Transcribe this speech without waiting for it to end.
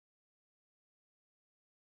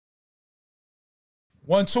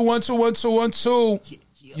1 2 1 2 1 2 1 2.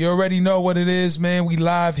 You already know what it is, man. We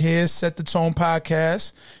live here, Set the Tone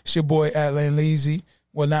Podcast. It's your boy Atlan Leezy.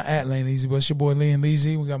 Well, not Atlan Leezy, but it's your boy Leon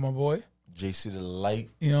Leezy. We got my boy JC the Light.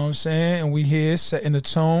 You know what I'm saying? And we here setting the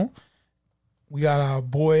tone. We got our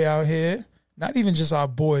boy out here. Not even just our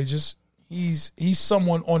boy, just he's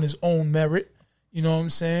someone on his own merit. You know what I'm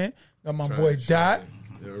saying? Got my boy Dot.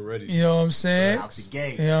 They're ready. You know what I'm saying? Out the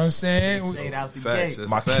gate. You know what I'm saying? Out the Facts. gate.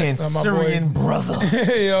 My Cancerian brother.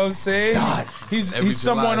 You know what I'm saying? Dot. He's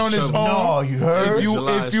someone on his own. No, you heard?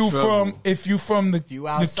 If you from the Q,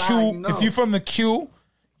 if you from the Q,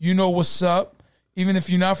 you know what's up. Even if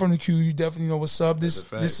you're not from the Q, you definitely know what's up.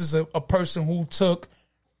 This is a person who took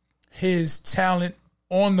his talent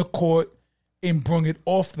on the court and brung it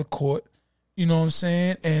off the court. You know what I'm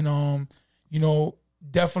saying? And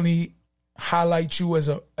definitely highlight you as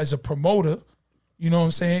a promoter. You know what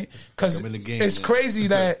I'm saying? Because it's crazy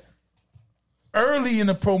that early in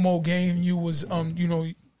the promo game you was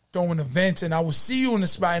throwing events, and I would see you in the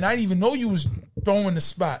spot, and I didn't even know you was throwing the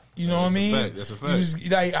spot. You know what I mean? That's a fact. You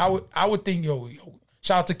was, like I would think, yo,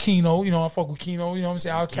 shout out to Keno. I fuck with Keno. You know what I'm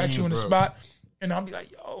saying? I'll catch you in the spot, and I'll be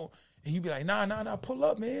like, yo. And he'd be like, nah, pull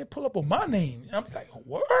up, man. Pull up on my name. And I'll be like,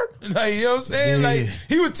 word? Like, you know what I'm saying? Yeah. Like,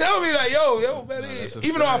 he would tell me, like, yo, man.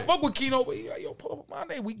 Even though I fuck with Keno, but he like, yo, pull up on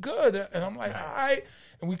my name. We good. And I'm like, all right.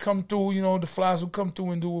 And we come through, the flies will come through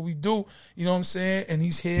and do what we do. You know what I'm saying? And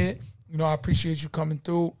he's here. I appreciate you coming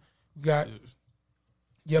through. We got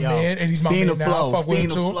man. And he's my man now. I fuck with him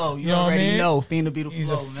too. Flow. You know what I mean? Fiend to be the he's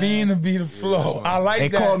flow, a fiend to be the flow. I like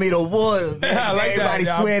that. They call me the water, man. I like Everybody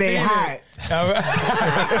that. swear they hot.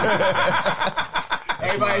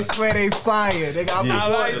 Everybody swear they fire. They got I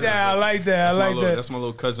like that. That's my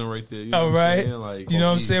little cousin right there. You know all right. Like, you know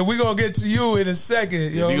what I'm saying? We're going to get to you in a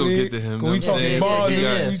second. Yeah, we going to get to him. We talking bars.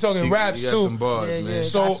 We talking raps, too. Some bars, man.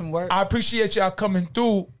 So I appreciate y'all coming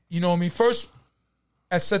through. You know what I mean? First,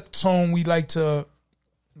 at Set the Tone, we like to,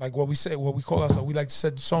 like what we say, what we call ourselves, we like to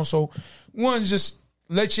set the tone. So one, just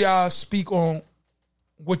let y'all speak on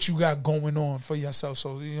what you got going on for yourself.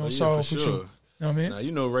 So, start off with you. You know what I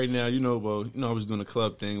mean? Now, right now, I was doing a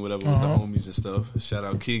club thing, whatever, with the homies and stuff. Shout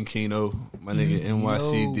out King Keno, my nigga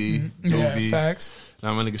NYCD, Doobie. Facts.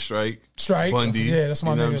 Now my nigga Strike. Bundy. Yeah, that's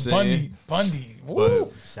my nigga. Bundy.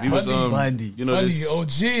 Woo. He was, Bundy. This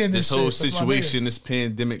OG in this whole situation, this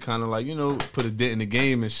pandemic kind of like, put a dent in the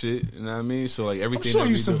game and shit. You know what I mean? So, like, everything. I'm sure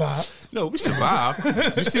you survived. No, we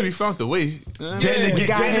survived. You see, we found the way. Dent in the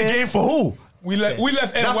game for who? We left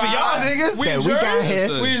NY. Not for y'all niggas. We got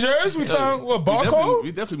here. We in Jers. We found what Barcode.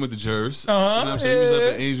 We definitely went to Jers. You know what I'm saying? We was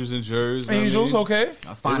up at Angels and Jers. Angels, okay.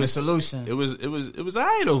 I find a solution. It was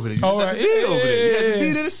alright over there. You just had to be over there. You had to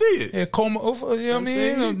be there to see it. Yeah, Como. You know what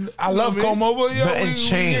I mean? I love Como, but nothing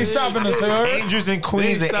changed. We ain't stopping us. Angels in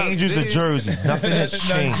Queens and Angels of Jersey. Nothing has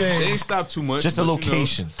changed. They ain't stopped too much. Just a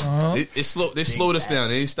location. They slowed us down.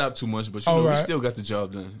 They ain't stopped too much, but we still got the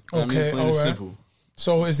job done. Okay, plain and simple.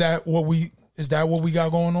 So is that what we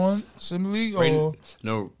got going on, similarly? Or?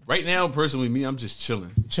 Right now, personally, me, I'm just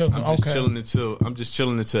chilling. I'm just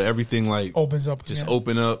chilling until everything like opens up. Just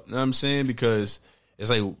open up. You know what I'm saying? Because it's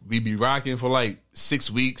like we be rocking for like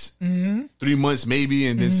 6 weeks, 3 months maybe,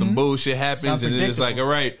 and then some bullshit happens, and then it's like, all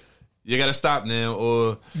right, you gotta stop now,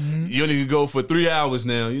 or you only can go for 3 hours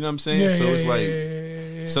now. You know what I'm saying? It's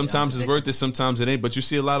like sometimes it's worth it, sometimes it ain't. But you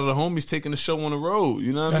see a lot of the homies taking the show on the road.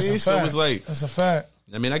 You know what I mean? So it's like that's a fact.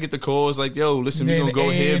 I mean, I get the calls like, "Yo, listen, we gonna go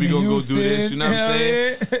here, we gonna go do this." You know what I'm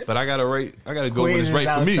saying? But I gotta go when it's right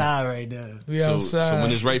for me. Right now. So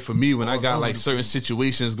when it's right for me, when I got like certain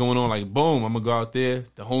situations going on, like boom, I'm gonna go out there.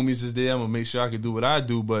 The homies is there. I'm gonna make sure I can do what I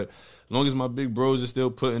do. But as long as my big bros are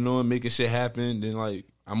still putting on, making shit happen, then like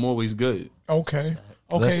I'm always good. Okay.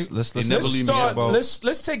 Let's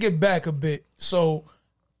take it back a bit. So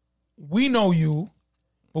we know you,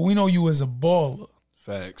 but we know you as a baller.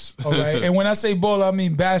 Facts. All right. And when I say ball, I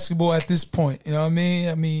mean basketball at this point. You know what I mean?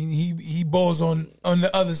 I mean, he balls on the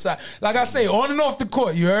other side. Like I say, on and off the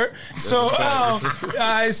court, you heard? So, all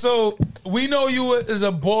right, so we know you as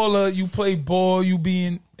a baller. You play ball. You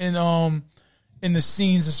be in the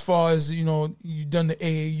scenes as far as, you done the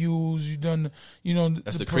AAUs, you done,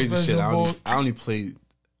 that's the crazy shit. I only played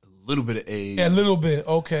a little bit of AAU. Yeah, a little bit.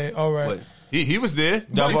 Okay, all right. But he was there.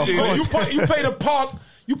 You play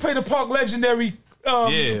the Park Legendary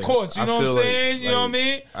courts, you know what I'm saying? You know what I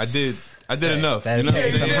mean? I did enough. You know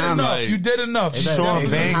what I'm You did enough. Sean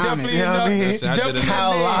Banks, you know what I mean?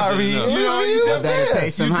 Kyle Lowry. You was there.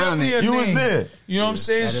 You was there. You know what I'm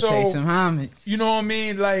saying? So, you know what I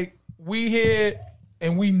mean? Like, we here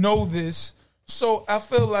and we know this. So, I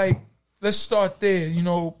feel like, let's start there.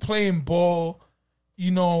 Playing ball,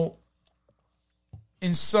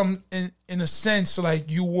 in a sense, like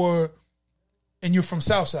you were, and you're from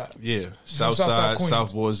Southside. Yeah, Southside,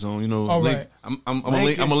 South Board Zone. You know, all right. I'm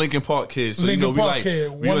a Lincoln Park kid, so Lincoln you know, Park kid.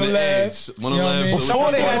 One of the labs.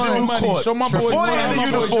 Before they had the court. Show my boy. Before they had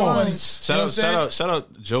the uniforms. Shout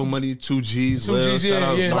out Joe Money, 2G's, 2G's, shout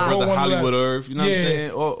out my brother Hollywood Lab. Irv. You know what I'm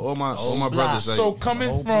saying? All my brothers. So like,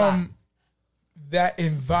 coming from that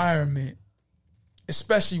environment,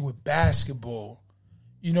 especially with basketball,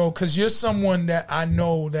 you know, because you're someone that I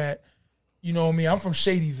know that, you know me, I'm from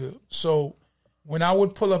Shadyville. So when I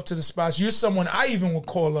would pull up to the spots, you're someone I even would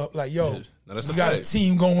call up like, yo, we got a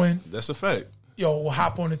team going. That's a fact. Yo, we'll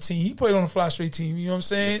hop on the team. He played on the Fly Straight team, you know what I'm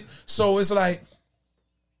saying? So it's like,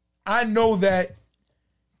 I know that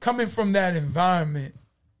coming from that environment,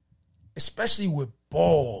 especially with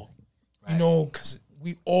ball, you know, because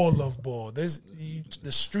we all love ball. There's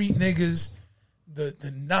the street niggas,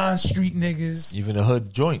 the non-street niggas, even the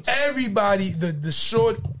hood joints. Everybody, the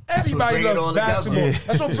short, everybody loves basketball. Yeah.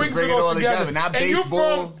 That's what brings it all together. Not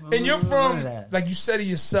baseball. And you're from, like you said it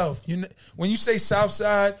yourself. You know, when you say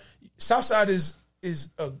Southside is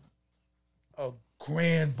a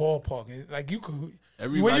grand ballpark. Like you could.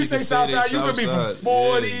 Everybody when you say Southside, you could be from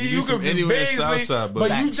 40, you could be from Baisley,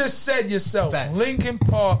 but you just said yourself, Lincoln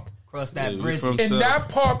Park. Cross that bridge. In that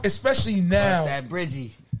park, especially now, that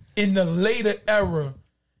bridgey. In the later era,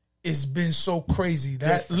 it's been so crazy.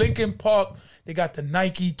 That Lincoln Park, they got the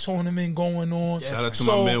Nike tournament going on. Shout out to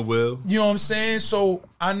my man Will. You know what I'm saying? So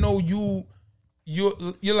I know you're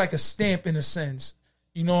like a stamp in a sense.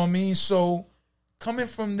 You know what I mean? So coming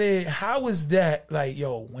from there, how is that like,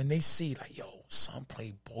 yo, when they see like, yo, son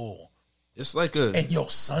play ball. It's like and your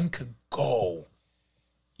son could go.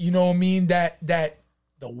 You know what I mean? That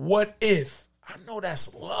the what if. I know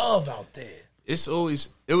that's love out there.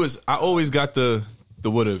 I always got the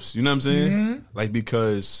what ifs. You know what I'm saying? Mm-hmm. Like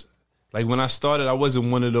because like when I started, I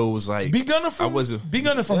wasn't one of those like B Gunner from Rochdale. No. B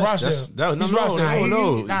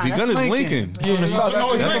Gunner's Lincoln. That's my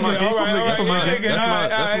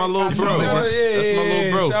little bro. That's my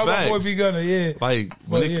little bro. Shout out my boy Facts. B Gunner. Yeah. Like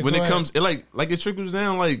when it comes, it like it trickles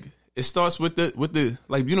down. Like it starts with the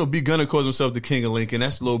like, you know, B Gunner calls himself the king of Lincoln.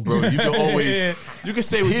 That's little bro. You can always you can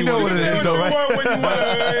say what you know what it is though, right?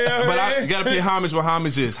 But I gotta pay homage what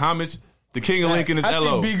homage is. Homage. The king of Lincoln is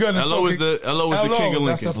LO. LO is the king of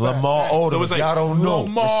Lincoln. Lamar Odom. So it's like, y'all don't know.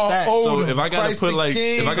 So if I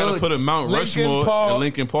gotta put a Mount Rushmore at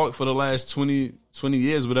Lincoln Park for the last 20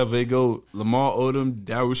 years, whatever, they go Lamar Odom,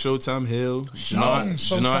 Daryl Showtime Hill,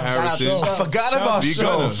 Jannar Harrison. I forgot about Show. B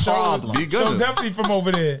Gunner. Show definitely from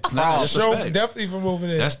over there. Show definitely from over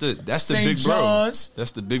there. That's the big bro.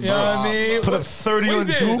 That's the big bro. You know what I mean? Put up 30 on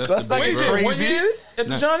Duke. That's not crazy. 1 year at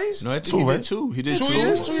the Johnnies? No, I think he did two. He did 2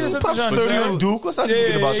 years. 2 years at the Johnnies. 30 on Duke. Let's not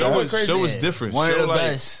forget about that. Show was different. One of the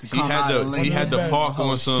best. He had the park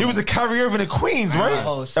on some. He was a Kyrie Irving in Queens,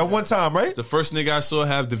 right? At one time, right? The first nigga I saw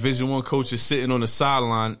have Division I coaches sitting on the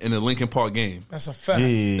sideline in a Lincoln Park game. That's a fact.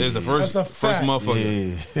 There's the first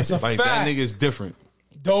motherfucker. That's a like fact. That nigga's different.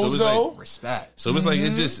 Dozo. So like, respect. So it's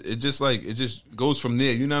like it just goes from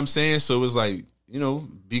there. You know what I'm saying? So it's like, you know,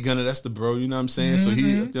 B Gunner, that's the bro. You know what I'm saying? So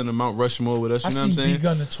he up there on the Mount Rushmore with us. You know what I'm saying? I see B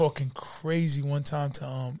Gunner talking crazy one time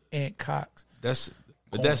to Ant Cox. That's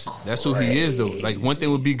who he is though. Like one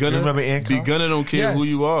thing with B Gunner, remember Ant B Cox? Gunner don't care who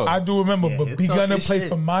you are. I do remember, but B Gunner played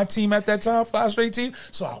for my team at that time, Fly Straight team.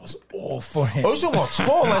 So I was all for him. Oh, you talking about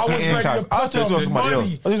tall less than Ant Cox? I was talking about somebody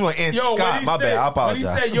else. I was talking about Ant Scott. My bad. I apologize.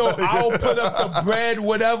 When he said, "Yo, I'll put up the bread,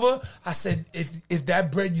 whatever," I said, "If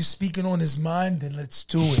that bread you're speaking on is mine, then let's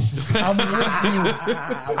do it. I'm with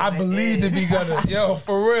you. I believe in B Gunner. Yo,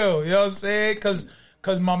 for real. You know what I'm saying?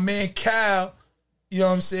 Because my man Cal." You know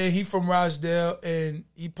what I'm saying? He from Rochdale and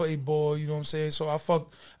he played ball, you know what I'm saying? So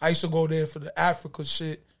I used to go there for the Africa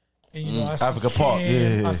shit. And you know, I see Africa Cam, Park,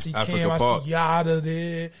 yeah. I see Africa Cam, Park. I see Yada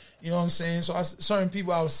there. You know what I'm saying? So certain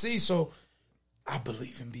people I would see, so I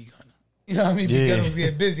believe in B Gunner. You know what I mean? B Gunner was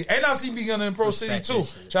getting busy. And I see B Gunner in Pro City too.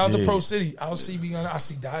 Shout out to Pro City. I'll see B Gunner. I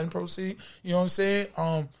see Dot in Pro City. You know what I'm saying?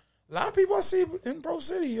 A lot of people I see in Pro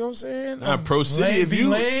City, you know what I'm saying? Pro City, if you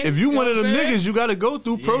one of them niggas, you got to go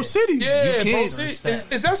through Pro City. Yeah, Pro City.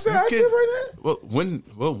 Is that still active right now?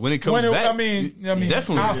 Well, when it comes back, I mean,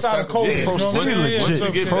 definitely outside of COVID, Pro City's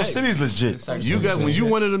legit. Pro City's legit. When you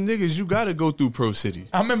one of them niggas, you got to go through Pro City.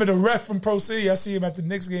 I remember the ref from Pro City. I see him at the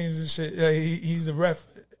Knicks games and shit. He's the ref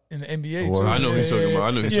in the NBA too. I know who you're talking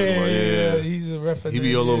about. Yeah, he's a ref. He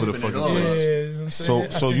be all over the fucking place.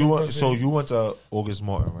 So you went to August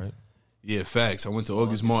Martin, right? Yeah, facts. I went to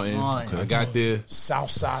August Martin. I got there.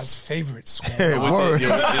 Southside's favorite school. It's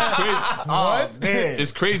crazy. What?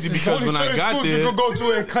 It's crazy because when I got there, you could go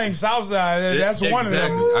to and claim Southside. That's one of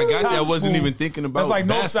them. I got there. I wasn't even thinking about. That's like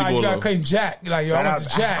Northside. You gotta claim Jack. Like yo, I went to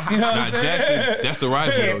Jack. You know what I'm saying? Jackson. That's the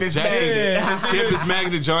rival. Campus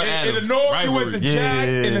Magnet, John Adams. In the North, you went to Jack.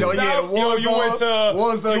 In the South,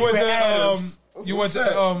 you went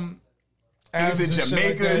to Adams in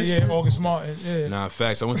Jamaica. Yeah, August Martin. Yeah. Nah,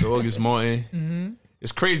 facts. I went to August Martin. Mm-hmm.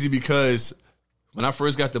 It's crazy because when I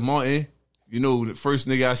first got to Martin, you know, the first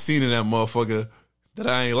nigga I seen in that motherfucker that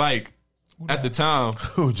I ain't like at the time.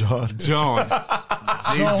 Who, John? John.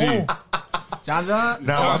 JG. John?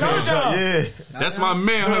 Nah, John. Yeah. That's my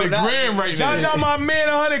man, 100 grand right now. John, my man,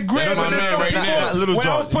 100 grand. That's my man right now. Little when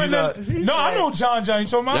John. I was putting I know John. You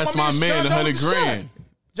talking about? That's my man, 100 grand.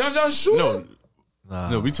 John shooter?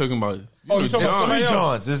 No, we talking about. You talking about somebody else?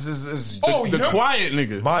 Johns. This is the quiet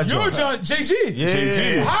nigga. My You're John. JG. Yeah.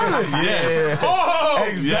 JG. Hollis. Yes. Oh,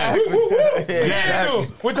 Exactly. Yeah.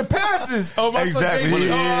 With the passes. Oh, my Exactly. son JG.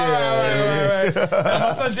 Yeah. Right.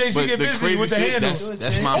 My son JG get busy with the handles.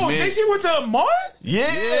 That's my man. JG went to Martin?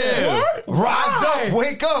 Yeah. Rise up.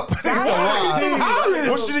 Wake up. He's from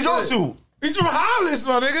Hollis. What should he go to? He's from Hollis,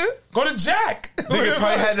 my nigga. Go to Jack. Nigga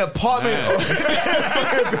probably had an apartment.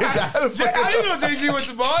 Jack, how you know JG went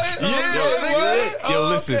to Martin? Yeah, Yo,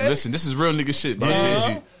 listen. This is real nigga shit about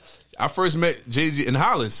JG. I first met JG in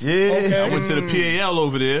Hollis. Yeah. Okay. I went to the PAL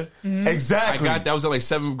over there. Exactly. That was in like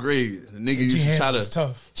 7th grade. The nigga used to try to.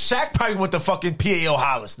 Tough. Shaq probably went to fucking PAL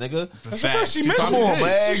Hollis, nigga. That's the fact she mentioned. Come on, it.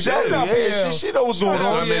 man. Exactly. Yeah, she know what's going So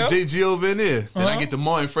on. I met JG over in there. Then I get to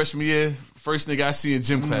Martin freshman year. First nigga I see in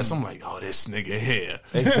gym class, I'm like, oh, this nigga here.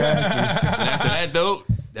 Exactly. And after that, though,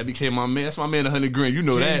 that became my man. That's my man, 100 grand. You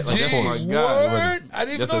know that. Like, that's my guy. I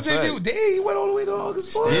didn't even know JG. Damn, he went all the way to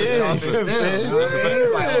August Martin.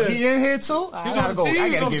 Like, he in here too? He's on the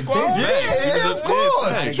team. He's on the squad. Yeah, of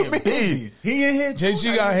course. What you mean? He in here too?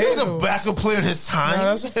 JG got hit. He was a basketball player in his time. No,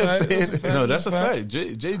 that's a fact. No, that's a fact.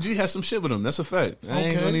 JG has some shit with him. That's a fact. I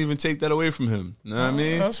ain't gonna even take that away from him. You know what I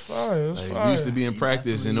mean? That's fine. He used to be in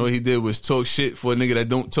practice, and all he did was talk shit for a nigga that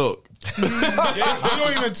don't talk. They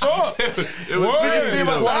don't even talk. It was Nigga see him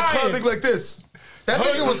outside the club, nigga like this. That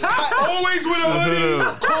nigga was always with a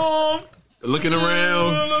hoodie, calm, looking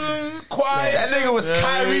around, quiet. That nigga was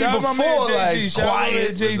Kyrie before, like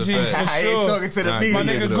quiet. JG, for I ain't sure. talking to the media. My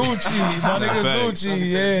nigga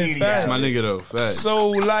Gucci, yeah. That's my nigga though. Facts. So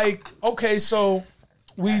like, okay, so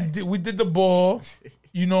we did the ball,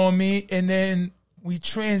 you know what I mean, and then we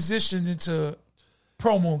transitioned into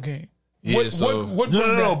promo game. Yeah,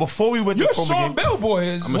 No. Before we went to You're promo Sean game, Bell boy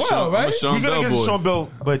as well, right? I'm a Sean we're gonna Bell get to boy. Sean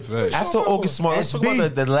Bell, but Right. after August Martin, let's talk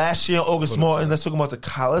about the last year in August Martin. Let's talk about the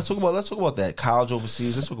college. Let's talk about that college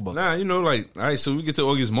overseas. Let's talk about that. Nah, you know, like, all right, so we get to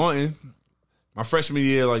August Martin. My freshman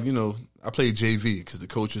year, like, you know, I played JV because the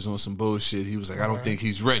coach was on some bullshit. He was like, I don't think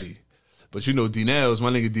he's ready. But you know, D-Nails,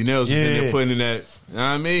 my nigga D-Nails was in there putting in that. You know what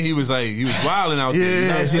I mean? He was wilding out there.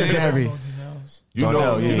 Legendary. You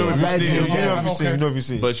know if you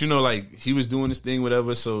see him. But you know, like, he was doing this thing,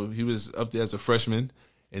 whatever. So he was up there as a freshman,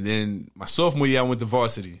 and then my sophomore year, I went to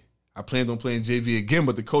varsity. I planned on playing JV again,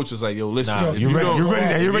 but the coach was like, "Yo, listen, you're ready to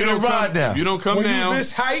ride now. If you don't come down, you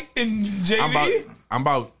this height in JV? I'm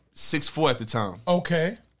about 6'4" at the time.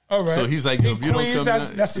 Okay, all right. So he's like, "Yo, if you don't come that's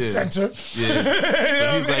down, the center." Yeah.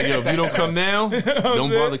 So he's like, "Yo, if you don't come down,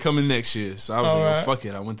 don't bother coming next year." So I was like, "Yo, fuck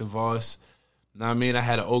it." I went to Vars. Know what I mean? I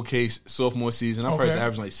had an okay sophomore season. I probably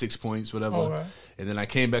averaged like 6 points, whatever. And then I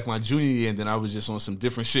came back my junior year, and then I was just on some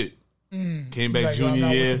different shit. Came back junior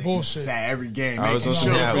year. It's at every game. I was on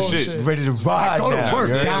some different shit. Ready to ride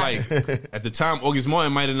now. Like, at the time, August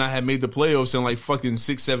Martin might have not had made the playoffs in like fucking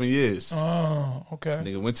 6-7 years. Oh, okay.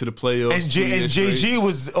 Nigga went to the playoffs. And JG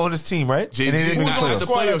was on his team, right? JG was not at the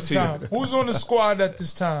playoffs team. Who's on the squad at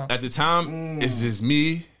this time? At the time, it's just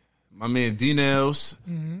me, my man D-Nails.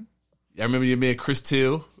 I remember your man Chris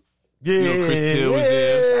Till. Yeah, you know, Chris Till was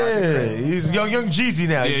there. He's young Jeezy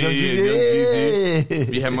now. Young Jeezy.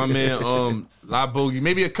 We had my man La Bogey.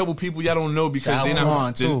 Maybe a couple people y'all don't know because they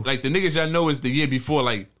not like the niggas y'all know is the year before,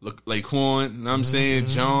 like Quan, you know what I'm saying?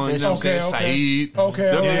 John, you know what I'm saying? Saeed. Them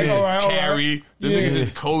niggas Carrie. Them niggas is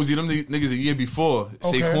Cozy. Them niggas a year before.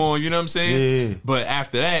 Saquon, you know what I'm saying? Yeah. But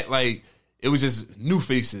after that, like, it was just new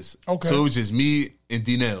faces. Okay. So it was just me and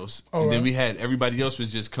D-Nails. And then we had everybody else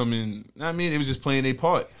was just coming. I mean, it was just playing their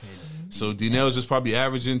part. So D-Nails was probably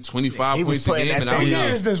averaging 25 points a game. What year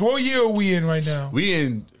is this? What year are we in right now? We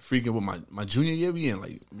in freaking with my junior year. We in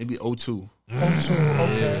like maybe 02. 02.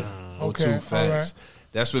 Okay. Yeah, 02. Facts. Right.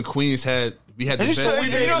 That's when Queens had We had the and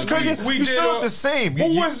best. you know what's crazy? We you did, still look the same.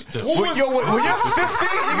 When you're 50, you're going to be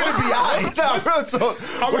all right. Nah, real talk.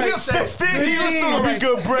 When you're 50, you still be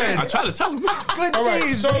good bread. I try to tell him. Good all right,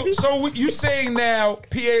 cheese. so you saying now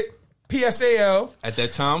PSAL At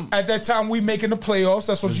that time, we making the playoffs.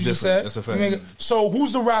 That's what you just said. That's a fact. So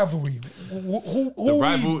who's the rivalry? Who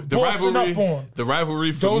The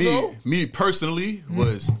rivalry for Dozo? me personally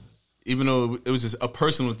was, even though it was just a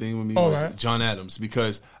personal thing with me, was John Adams,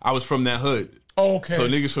 because I was from that hood. Okay. So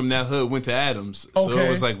niggas from that hood went to Adams. So it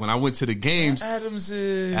was like when I went to the games, Adams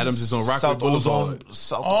is on Rockwood Boulevard.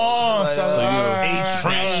 A-Train.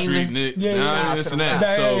 This and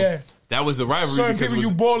that. So that was the rivalry. Certain people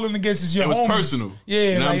you balling against is your homies. It was personal. Yeah,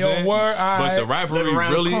 you know what I'm saying? But the rivalry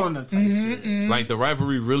really, like the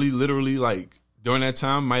rivalry really, literally, like during that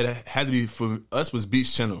time, might have had to be for us was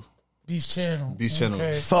Beach Channel. Okay.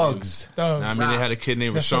 Thugs. I mean, they had a kid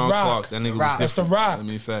named Rashawn Clark. That nigga was different. That's the Rock. I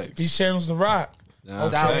mean, facts. Beach Channel's the Rock.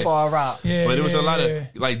 South Far Rock. Yeah, but it was a lot of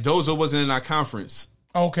like Dozo wasn't in our conference.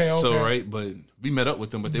 Okay. So but we met up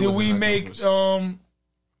with them. But they did wasn't we in our make conference.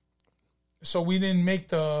 So we didn't make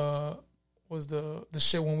the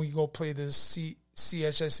shit when we go play the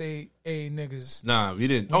CHSA niggas. Nah, we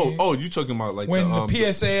didn't. You talking about like when the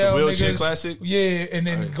PSAL the wheelchair niggas, classic? Yeah, and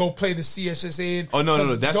then go play the CHSA. Oh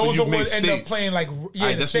no, that's when you make states. End up playing like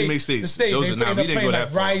that's state, when you make states. The state. Those they we didn't go that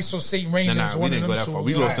far. Rice or St. Raymond's. We didn't go that far.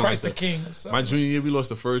 We lost in Christ the King. My junior year, we lost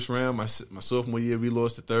the first round. My sophomore year, we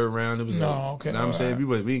lost the third round. It was okay. You know what I'm saying?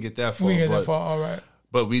 We didn't get that far. We didn't get that far. All right.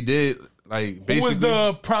 But we did like basically. Who was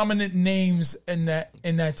the prominent names in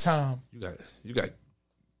that time? You got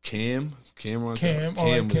Cam. Cam was like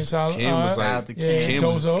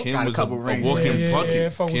Dozo. Cam was a walking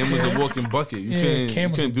bucket. Cam was a walking bucket. You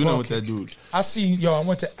couldn't do nothing with that dude. I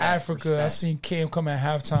went to Africa. I seen Cam come at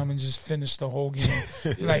halftime and just finish the whole game.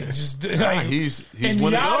 He's and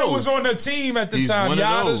one Yada of those. was on the team at the He's time.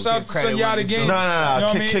 Yada, shout out to Yada game.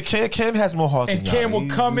 No. Cam has more heart. And Cam will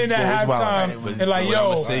come in at halftime and like,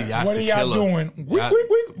 yo, what are y'all doing?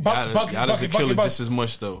 Yada's a killer just as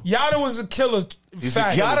much though. Yada was a killer.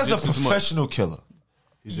 Yada's a professional killer.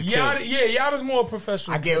 He's a killer. Yada's more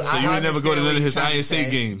professional. So you would never go to none of his ISA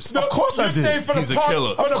games? Of course I did. He's a killer.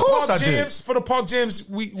 Of course I did. For the Park Jams,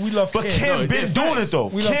 we love Cam. But Cam been doing it though.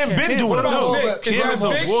 Cam been doing it.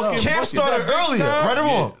 Cam started earlier. Right or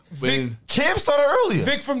wrong? Cam started earlier.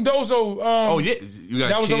 Vic from Dozo. You got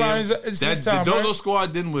that was Cam. Around his time. The Dozo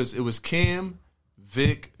squad then was Cam,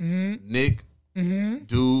 Vic, Nick,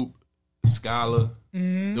 Dube, Scholar.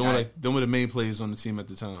 Them were the main players on the team at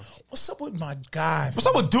the time. What's up with my guy? What's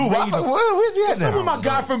up with Dude? Where's he at now? What's up with my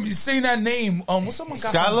guy from saying that name? What's up with my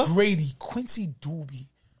guy Skyler? from Grady? Quincy Doobie.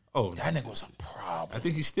 Oh, that nigga was a problem. I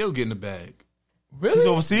think he's still getting the bag. Really? He's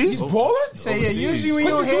overseas? He's balling? Usually when you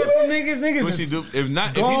don't hear from niggas Quincy Doobie. If he's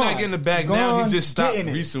not getting the bag now, he just stopped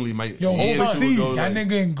recently. Overseas. That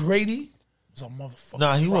nigga in Grady was a motherfucker.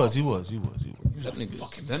 Nah, he was. That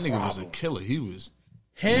nigga was a killer. He was.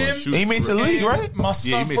 Him, he made the league, right? My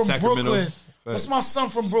son from Sacramento. Brooklyn. What's my son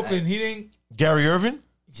from Brooklyn? He didn't. Gary Irvin?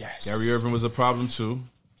 Yes. Gary Irvin was a problem too.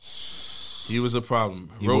 He was a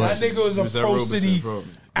problem. That nigga was a Pro City. There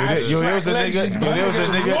was a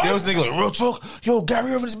nigga. Real talk. Yo,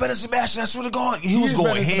 Gary Irvin is better than Sebastian. I swear to God, he was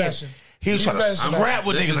going ham. He was trying to scrap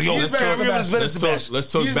with niggas. Like, yo, Gary Irvin is better than Sebastian.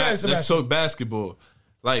 Let's talk basketball.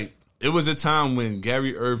 Like. It was a time when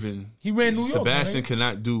Gary Irvin, Sebastian could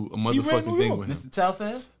not do a motherfucking thing with him. Mr.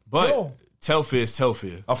 Telfair? But Telfair is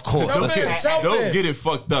Telfair. Of course. Don't get it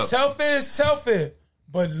fucked up. Telfair is Telfair.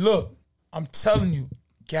 But look, I'm telling you,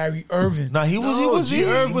 Gary Irvin. Nah, he was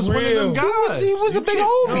Irvin was one of them guys. He was a big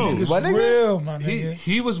homie. It's real, my nigga.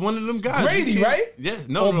 He was one of them guys. Grady, right? Yeah.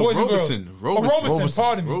 No, Boys Robeson. and girls. Robeson,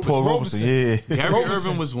 pardon me. Paul Robeson, yeah. Gary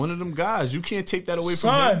Irvin was one of them guys. You can't take that away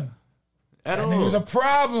from him. That nigga was a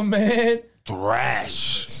problem, man.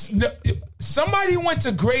 Thrash. Somebody went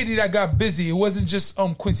to Grady that got busy. It wasn't just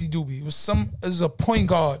Quincy Doobie. It was a point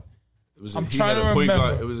guard. I'm trying to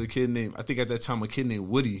remember. It was a kid named, I think at that time, a kid named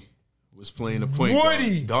Woody was playing a point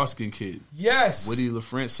guard. Dark-skinned kid. Yes. Woody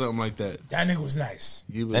LaFrance, something like that. That nigga was nice.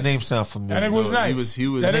 That name sound familiar. That nigga was nice. He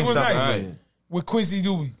was that nigga was nice. Right. With Quincy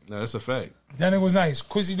Doobie. No, that's a fact. That nigga was nice.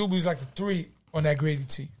 Quincy Doobie was like the 3 on that Grady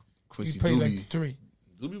team. Quincy he played Doobie. like the 3.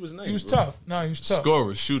 Doobie was nice. He was tough. No, he was tough.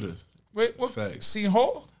 Scorer, shooter. Wait, what? Facts. Seton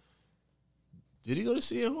Hall? Did he go to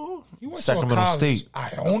Seton Hall? He went Sacramento to a college. State.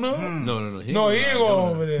 Iona? No. He ain't go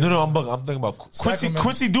over there. No, I'm thinking about Quincy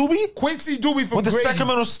Doobie? Quincy Doobie from Went to Grady.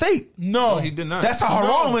 Sacramento State. No, he did not. That's how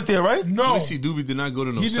Haran went there, right? No. Quincy Doobie did not go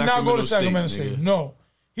to He did not go to Sacramento State. No.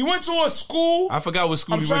 He went to a school. I forgot what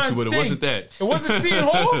school he went to, but it wasn't that. It wasn't Seton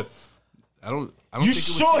Hall? You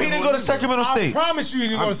sure he didn't go to Sacramento State? I promise you he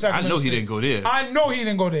didn't go to Sacramento State. I know he didn't go there. I know he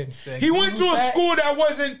didn't go there. He went to a school that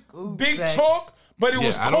wasn't big talk, but it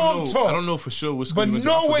was calm talk. I don't know for sure what school he went to.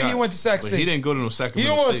 But no way he went to Sac State. He didn't go to no Sacramento State. He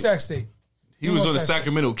didn't go to Sac State. He was on the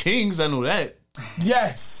Sacramento Kings. I know that.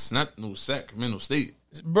 Yes. Not no Sacramento State.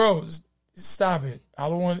 Bro, stop it. I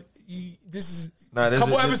don't want... This is a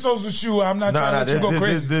couple episodes with you. I'm not trying to let you go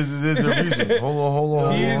crazy. There's a reason. Hold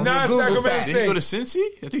on. He is not Sacramento State. Did he go to Cincy?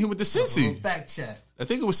 I think he went to Cincy. Fact check. I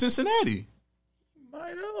think it was Cincinnati.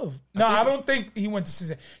 Might have. No, I don't think he went to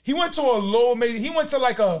Cincinnati. He went to a low, maybe he went to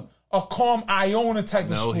like a calm Iona type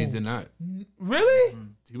of school. No, he did not. Really?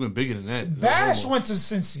 He went bigger than that. Bash went to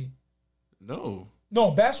Cincy.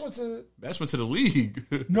 No, Bash went to the league.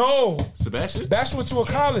 No. Sebastian? Bash went to a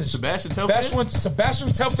college. Sebastian Telfin?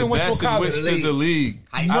 Sebastian Telfin went to a college. Went to the league.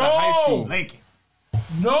 High school. Lincoln.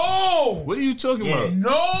 No. What are you talking about?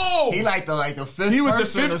 No. He like the fifth. He was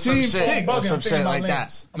the person 15th pick or some shit like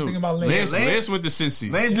that. I'm thinking about Lance. Lance went to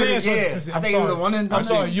Cincy. Lance went to Cincy. I think he was the one in. I'm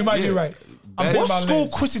sorry, you might be right. What school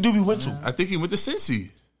Quincy Doobie went to? I think he went to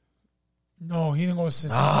Cincy. No, he didn't go to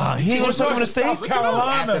Cincy. He didn't go to Sacramento State? South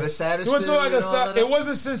Carolina. He went to like it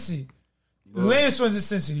wasn't Cincy. Lance went to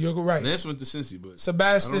Cincy. You're right. Lance went to Cincy, but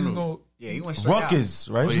Sebastian didn't go. Yeah, he went straight Rutgers,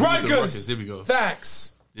 right? Rutgers. There we go.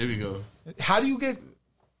 Facts. There we go. How do you get...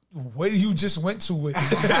 Where you just went to it?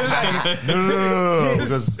 No.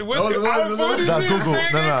 Because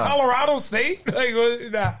Colorado State?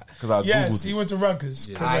 Nah. Yes, he went to Rutgers.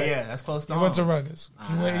 Yeah, that's close to home. He went to Rutgers.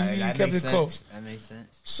 He kept it close. That makes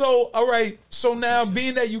sense. So, all right. So now,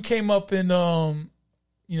 being that you came up in,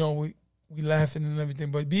 we laughing and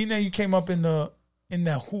everything, but being that you came up in the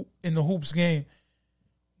hoops game,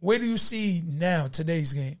 where do you see now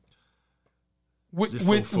today's game with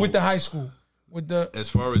the high school? As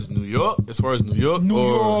far as New York, the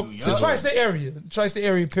tri-state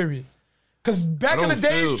area, period. Because back in the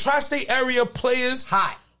days, tri-state area players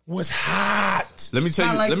was hot. Let me tell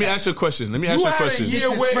you. Let me ask you a question. You had a year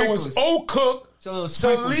where it was O'Cook,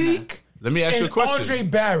 Salik. Let me ask you a question. Andre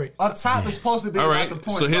Barrett. Up top is supposed to be all right. the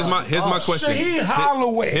point. So here's my question. Shaheed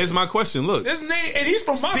Holloway. Here's my question. Look, his name, and he's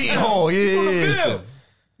from my Seton town. Hall. He's from the Yeah. Ville.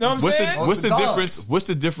 Know what I'm saying? What's the difference? What's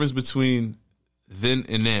the difference between then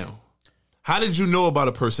and now? How did you know about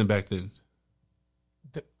a person back then?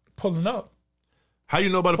 Pulling up. How you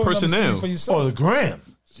know about a person now? The gram.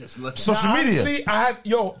 Just looking. Social media.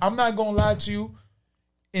 Honestly, I'm not gonna lie to you.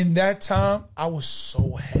 In that time, I was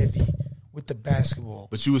so heavy with the basketball.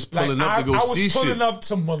 But you was pulling up to go see shit. I was pulling up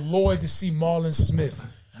to Malloy to see Marlon Smith.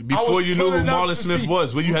 Before you knew who Marlon Smith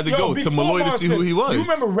was, where you had to go to Malloy to see who he was. You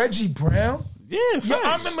remember Reggie Brown? Yeah,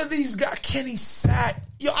 I remember these guys. Kenny Satt.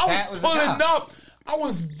 I was pulling up. I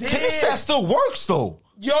was there. Kenny Satt still works though.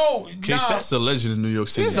 Kenny Satt's a legend in New York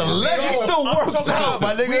City. He's a legend. He still works out,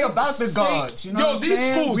 my nigga. We about the guards. You know these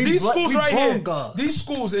schools right here. These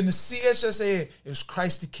schools in the CHSA, it was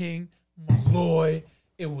Christ the King, Malloy.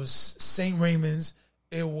 It was St. Raymond's.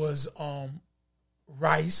 It was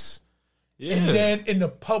Rice. Yeah. And then in the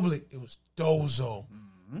public, it was Dozo.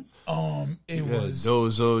 It was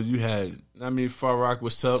Dozo. You had, Far Rock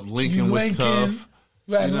was tough. Lincoln was tough.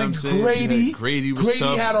 You had Grady. Grady was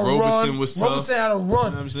tough. Had a Robeson run. was tough. Robeson had a run. You know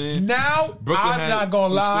what I'm saying? Now, I'm not going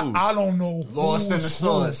to lie. I don't know who. Lost in the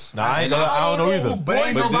sauce. I don't know either. But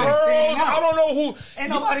ain't nobody girls, I don't know who. Ain't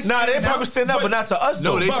nobody they probably stand out, but not to us.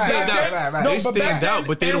 No, they stand out. They stand out,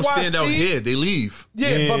 but they don't stand out here. They leave.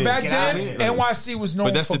 Yeah, but back then, NYC was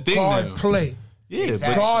known for guard play.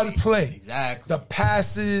 Yeah, guard play. Exactly. The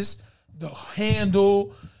passes, the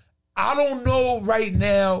handle. I don't know right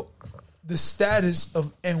now the status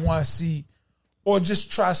of NYC or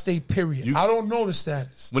just tri-state period. I don't know the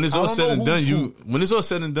status. When it's all said and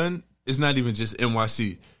done, it's not even just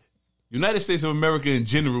NYC. United States of America in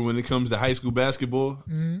general, when it comes to high school basketball,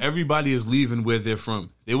 everybody is leaving where they're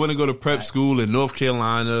from. They want to go to prep school in North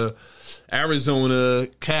Carolina, Arizona,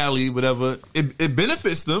 Cali, whatever. It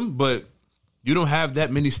benefits them, but you don't have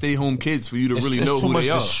that many stay-home kids for you to really know who they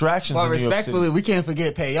are. Distractions. But respectfully, we can't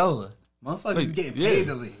forget Payola. Motherfuckers getting paid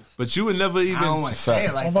to leave. But you would never even. I don't want to say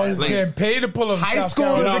it like that. Motherfuckers getting paid to pull up high school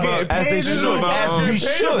getting paid to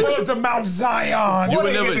pull up to Mount Zion. You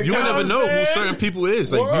would never know who certain people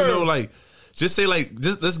is. Just say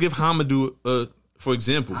let's give Hamidou for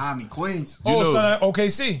example. Hami Queens. Son of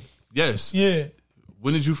OKC. Yes. Yeah.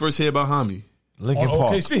 When did you first hear about Hami? Lincoln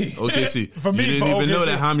Park. OKC. For me, you didn't even know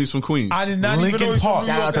that Hami's from Queens. I did not even know he's from New York.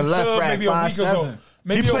 Shout out to Left Rack maybe a week ago.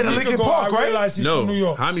 He played in Lincoln Park, right? I realized he's from New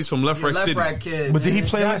York. Hami's from Left Rack City. Kid, but did he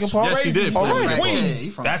play in Lincoln Park? Yes, he did. All right,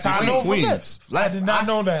 Queens. That's how I know Queens. I did not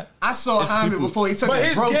know that. I saw Hami before he took but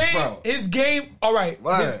his game. His game, all right.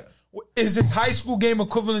 Is his high school game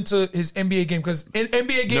equivalent to his NBA game? Because an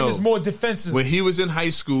NBA game is more defensive. When he was in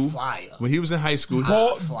high school,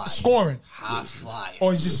 scoring, hot flyer,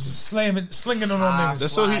 or he's just slinging on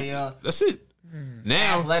niggas. That's it.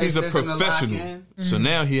 Now he's a professional, so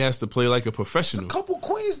now he has to play like a professional. There's a couple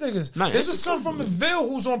Queens niggas. There's a son from the Ville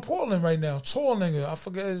who's on Portland right now. Tall nigga, I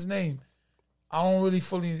forget his name. I don't really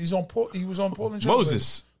fully. He was on Portland.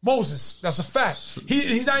 Moses, that's a fact.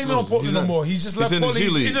 He's not even on Portland no more. He's just left Portland.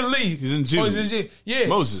 He's in the league. He's in G League. Yeah,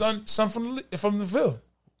 Moses, son from the Ville.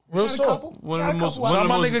 Real soul. One of the most. My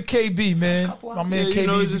nigga KB, man. My man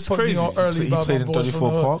KB just put me on early. He played in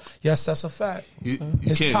 34 Park. Yes, that's a fact. You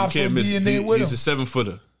can't miss. He's a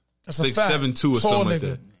 7-footer. That's a fact. 7'2" or something like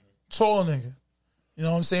that. Tall nigga. You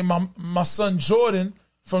know what I'm saying? My son Jordan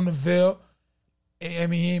from the Ville. I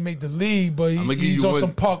mean, he ain't make the league, but he's on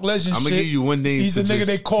some Park Legend shit. I'm gonna give you one name. He's a nigga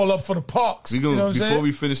they call up for the Parks. You know what I'm saying? Before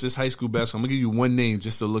we finish this high school basketball, I'm gonna give you one name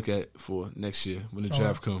just to look at for next year when the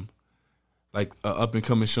draft come. Like an up and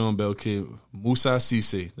coming Sean Bell kid, Musa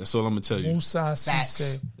Cisse. That's all I'm gonna tell you. Musa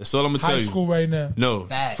Cisse. That's all I'm gonna tell you. High school right now. No,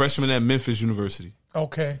 freshman at Memphis University.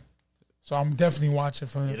 Okay. So I'm definitely watching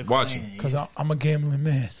for him. Watching. Because I'm a gambling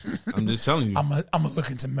man. I'm just telling you. I'm a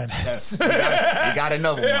look into Memphis. You got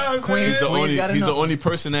another one. He's the only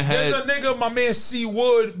person that had. There's a nigga, my man C.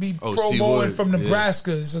 Wood, be promoting from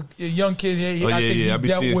Nebraska. It's a young kid here. I be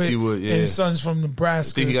seeing C. Wood. Yeah. And his son's from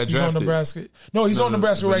Nebraska. I think he got drafted. He's on Nebraska. No, he's on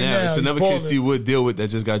Nebraska right now. It's another kid C. Wood deal with that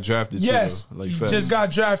just got drafted. Yes. Too, he just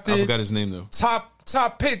got drafted. I forgot his name though.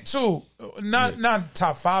 Top pick too, not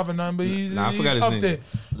top 5 or nothing, but he's I forgot his up name. there.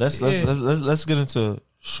 Let's get into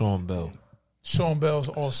Sean Bell. Sean Bell's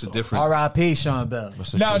also different. R.I.P. Sean Bell.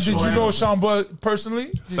 Now, did you know Sean Bell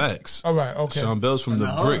personally? Facts. All right, okay. Sean Bell's from the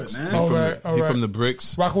Bricks. He's from the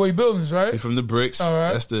Bricks. Rockaway Buildings, right? He's from the Bricks. All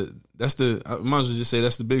right. That's the. I might as well just say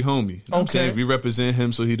that's the big homie. You know what I'm saying? We represent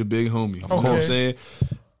him, so he the big homie. You know what I'm saying?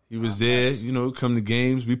 He was there. You know, come to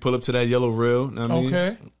games. We pull up to that yellow rail. You know what I mean?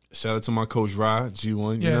 Okay. Shout out to my coach, Ra, G1. You know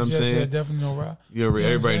what I'm saying? Yeah, definitely know Ra.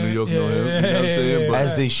 Everybody in New York know him. You know what I'm saying? But,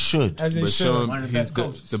 as they should. But Sean, he's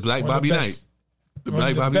the Black Bobby Knight. The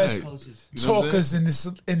Black Bobby Knight. Talkers in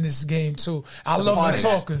this game, too. I love the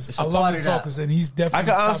talkers. I love the talkers, and he's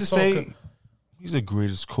definitely I can honestly say he's the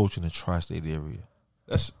greatest coach in the tri-state area.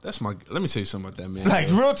 That's my. Let me tell you something about that man. Like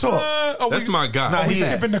real talk. That's my guy. Nah, he's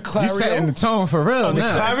skipping the Clario. He's setting the tone for real. The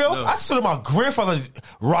Clario. No. I saw my grandfather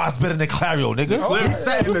Rod's better than Clario, nigga. He's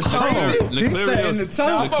setting the tone. He's setting the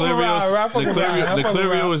tone. The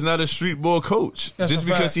Clario is not a street ball coach. Just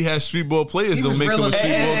because he has street ball players don't make him a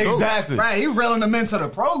street ball coach. Exactly. Right. He reeling them into the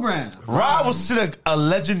program. Rod will sit a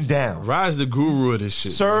legend down. Rod's the guru of this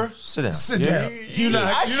shit. Sir, sit down. Sit down. I feel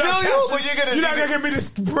you, but you're not gonna give me this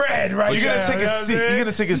bread, right? You're gonna take a seat. You're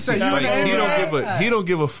gonna take a seat. He don't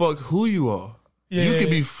give a fuck who you are. You could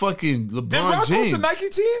be fucking LeBron Did Rob James. coach the Nike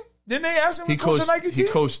team? Didn't they ask him to coach the Nike team?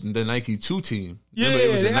 He coached the Nike 2 team. Yeah,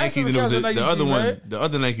 it was they a Nike. Then it was the other one, right? the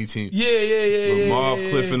other Nike team. Yeah. Marv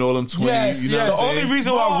Cliff and all them 20s. Yes, you know the only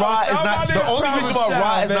reason why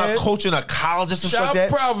Rod is not coaching a college and stuff like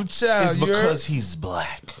that is because he's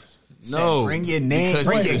black. No, bring your name.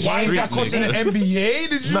 Why he's not coaching the NBA?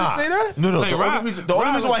 Did you just say that? No. The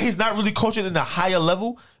only reason why he's not really coaching in the higher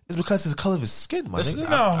level is because of the color of his skin, my nigga.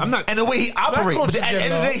 No, I'm not. And the way he operates. But at the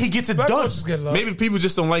end of the day, he gets it done. Maybe people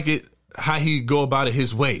just don't like it how he go about it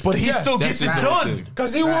his way. But he still gets it done.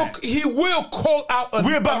 Because he will call out a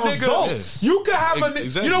We're about nigga. Results. You can have a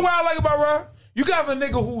nigga. You know what I like about Ra? You can have a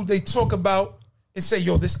nigga who they talk about and say,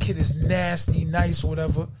 yo, this kid is nasty, nice,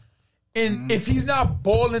 whatever. And if he's not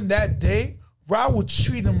balling that day, Ra will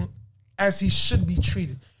treat him as he should be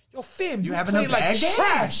treated. Yo, fam, you having a bad game?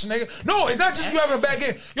 Trash, nigga. No, it's not just you having a bad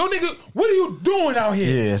game. Yo, nigga, what are you doing out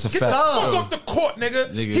here? Yeah, it's a fact. Get the fuck off the court,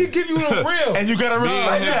 nigga. He give you the real. And you gotta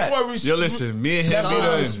respect that. Yo, listen, me and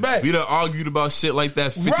him, we done argued about shit like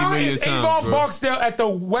that 50 million times, Avon Barksdale at the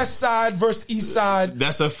West Side versus East Side.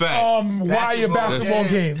 That's a fact. Wire basketball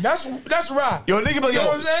game. That's right. Yo, nigga, but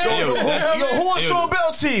who on Sean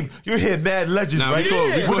Bell team? You hear mad legends, right?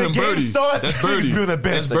 We call him Birdie. That's Birdie.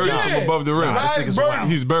 That's Birdie from above the rim.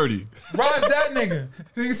 He's Birdie. Rise that nigga.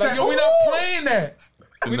 Like, yo, we not playing that.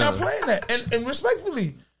 We not playing that. And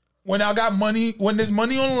respectfully, when I got money, when there's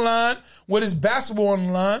money on the line, when there's basketball on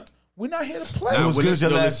the line, we're not here to play.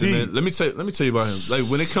 Let me tell you about him.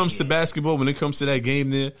 Like when it comes to basketball, when it comes to that game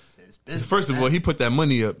there, first of all, he put that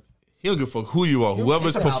money up. He don't give a fuck who you are.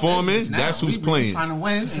 Whoever's performing, that's who's playing. Trying to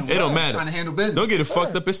win. It don't matter. Trying to handle business. Don't get it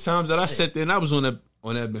fucked up. It's times that I sat there and I was on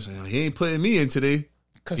that bench. Like, he ain't putting me in today.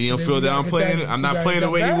 He don't feel that I'm playing. I'm not playing the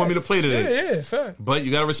way he want me to play today. Yeah, fair. But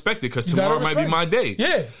you gotta respect it because tomorrow might be my day.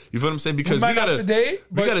 Yeah, you feel what I'm saying? Because we got a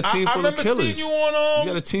team full of killers. Seeing you on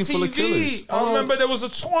we got a team TV. full of killers. I remember there was a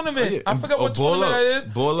tournament. I forgot what tournament that is.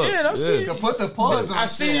 Ball up. Yeah, I see. Put the pause on. I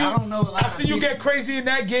see you. I don't know. I see you get crazy in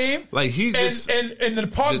that game. Like he just and in the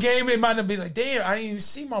park game, it might have been like, damn, I didn't even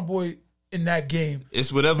see my boy in that game.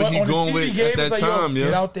 It's whatever he going with at that time,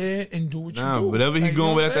 Get out there and do what you do. Whatever he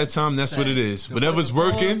going with at that time, that's what it is. Whatever's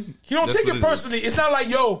working. He don't take it personally. It's not like,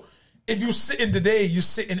 if you sitting today, you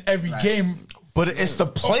sit in every game. But it's the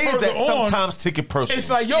players that sometimes take it personally. It's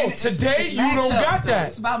like, today you don't got that.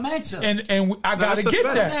 It's about matchup. And I gotta get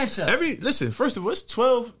that. Listen, first of all, it's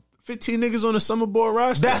 12, 15 niggas on the summer ball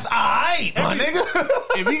roster. That's alright, my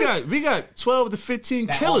nigga. And we got 12 to 15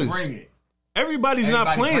 killers. Bring it. Everybody's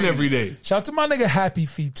not playing every day. Shout out to my nigga Happy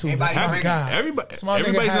Feet too. That's my guy. Everybody's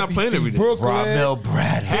not playing every day. Brooklyn, Ramel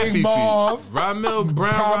Brad, Happy Feet, Ramel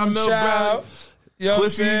Brown, Ramel Brad,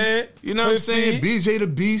 Cliffy. You know what I'm saying? BJ the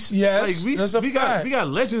Beast. Yes, like we got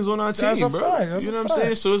legends on our team, bro. That's you know what I'm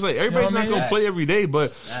saying? So it's like everybody's not gonna play every day,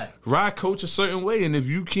 but Rod coach a certain way, and if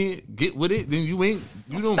you can't get with it, then you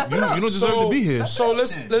don't deserve to be here. So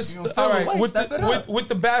let's all right with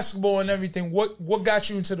the basketball and everything. What got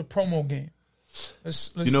you into the promo game?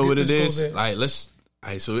 Let's you know what it is?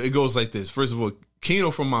 So it goes like this. First of all, Keno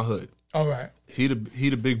from my hood. All right. He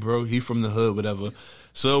the big bro. He from the hood, whatever.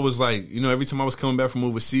 So it was like, every time I was coming back from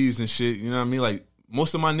overseas and shit, you know what I mean? Like,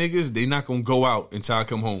 most of my niggas, they not gonna go out until I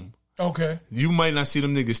come home. Okay. You might not see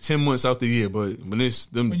them niggas 10 months out the year, but when it's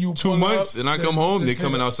them 2 months and I come home, they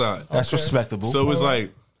coming outside. That's respectable. So it's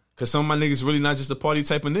like, because some of my niggas really not just a party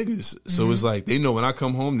type of niggas. So it's like, they know when I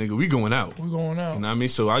come home, nigga, we going out. We going out. You know what I mean?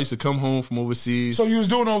 So I used to come home from overseas. So you was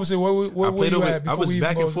doing overseas. Where were you at? I was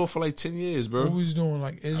back and forth for like 10 years, bro. What was doing?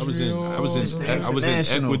 Like Israel? I was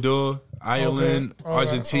in Ecuador, Ireland,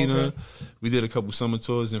 Argentina. Right. We did a couple summer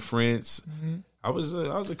tours in France. Mm-hmm. I was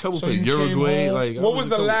a couple places. Uruguay. Like, what was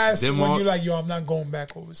the last when you like, I'm not going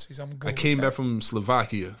back overseas. I'm good. I came back from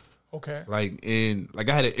Slovakia. Okay.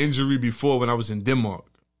 I had an injury before when I was in Denmark.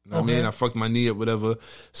 You know what I mean? I fucked my knee up, whatever.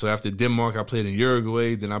 So after Denmark, I played in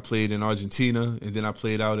Uruguay. Then I played in Argentina, and then I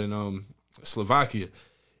played out in Slovakia.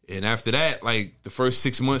 And after that, like the first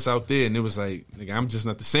 6 months out there, and it was like, nigga, I'm just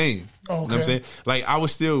not the same. Okay. You know what I'm saying? Like I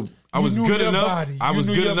was good enough. I was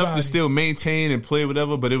good enough to still maintain and play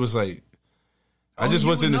whatever, but it was like I just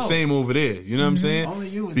wasn't the same over there. You know what I'm saying? Only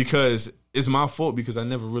you because it's my fault because I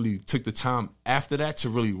never really took the time after that to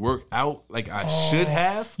really work out like I should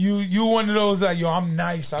have. You one of those that I'm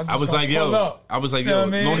nice. I was like, as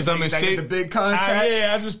long as I'm in shape, the big contract.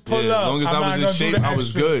 I just pull up. As long as I was in shape, I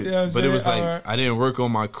was good. You know but it was like I didn't work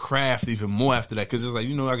on my craft even more after that because it's like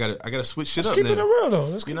I gotta switch shit up. Keep it real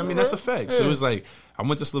though. You know what I mean? That's a fact. Yeah. So it was like I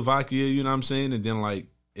went to Slovakia. You know what I'm saying? And then like.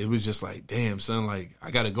 It was just like, damn, son, like, I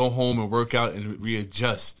got to go home and work out and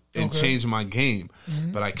readjust and change my game.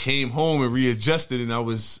 Mm-hmm. But I came home and readjusted, and I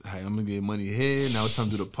was, hey, I'm going to get money here. Now it's time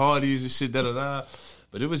to do the parties and shit, da-da-da.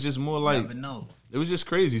 But it was just more like, it was just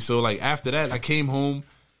crazy. So, like, after that, I came home,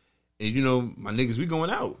 and, my niggas, we going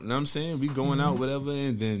out. You know what I'm saying? We going out, whatever.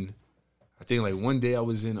 And then I think, like, one day I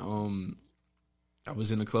was in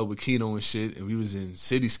the club with Keno and shit, and we was in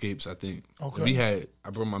Cityscapes, I think. Okay. I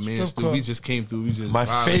brought my man through. We just came through. My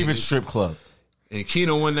favorite strip club. And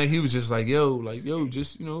Keno one night, he was just like, yo,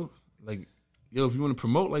 just, if you want to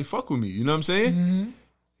promote, like, fuck with me. You know what I'm saying? Mm-hmm.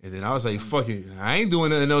 And then I was like, fuck it. I ain't doing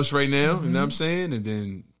nothing else right now. Mm-hmm. You know what I'm saying? And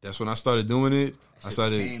then that's when I started doing it. I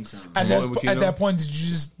started at that point. Did you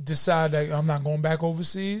just decide that I'm not going back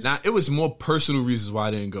overseas? Nah, it was more personal reasons why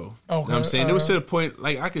I didn't go. Okay, you know what I'm saying? It was to the point,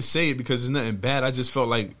 like, I could say it because it's nothing bad. I just felt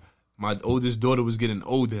like my oldest daughter was getting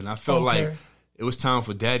older, and I felt like it was time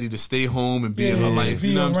for daddy to stay home and be in her life.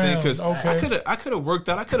 You know what I'm saying? Because I could have worked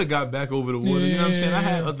out. I could have got back over the water. You know what I'm saying? I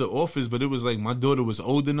had other offers, but it was like my daughter was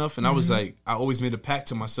old enough, and I was like, I always made a pact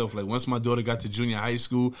to myself. Like once my daughter got to junior high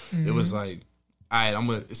school, it was like, all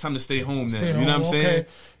right, it's time to stay home now. You know what I'm saying?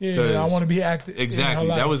 Yeah, I want to be active. Exactly.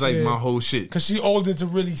 That was like my whole shit. Because she older to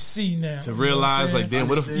really see now. To realize, like, damn,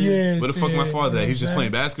 what the fuck my father at? He's just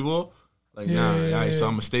playing basketball? Like, so I'm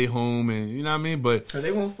going to stay home and, you know what I mean? But because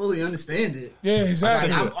they won't fully understand it. Yeah,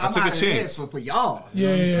 exactly. I took a chance. For y'all.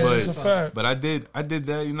 It's a fact. But I did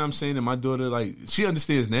that, you know what I'm saying? And my daughter, like, she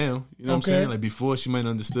understands now. You know what I'm saying? Like, before she might have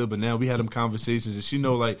understood, but now we had them conversations and she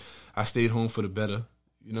know, like, I stayed home for the better.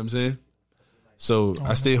 You know what I'm saying? So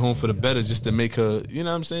I stayed home for the better just to make her, you know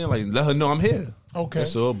what I'm saying? Like, let her know I'm here. Okay.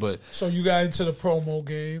 That's all. But so you got into the promo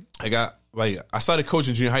game. I started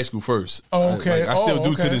coaching junior high school first. Oh, okay. I still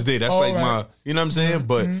do to this day. That's my, you know what I'm saying?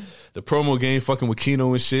 But the promo game, fucking with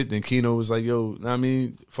Keno and shit. Then Keno was like, yo, I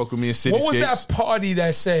mean, fuck with me in City. What was that party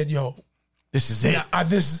that said, yo, this is it.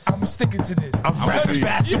 I'm sticking to this. I'm wrapping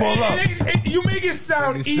basketball up. You make it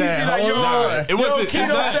sound easy. Like,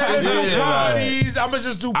 Keno said, let's do parties. I'm going to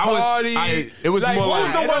just do parties. It was more like,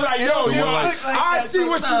 I see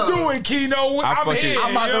what you're doing, Keno. I'm here.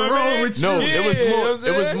 I'm out the room with you. No,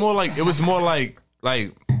 it was more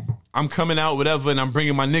like I'm coming out, whatever, and I'm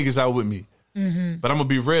bringing my niggas out with me. Mm-hmm. But I'm going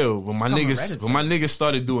to be real. When my niggas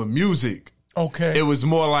started doing music, it was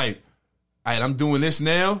more like, all right, I'm doing this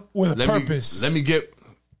now. With a purpose. Let me get...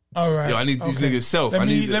 All right. Yo, I need these niggas self. Let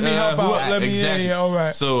me help out. Exactly. All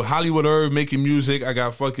right. So Hollywood Herb making music. I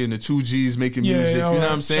got fucking the 2Gs making music. You know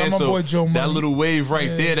what I'm saying? So that little wave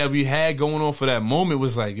right there that we had going on for that moment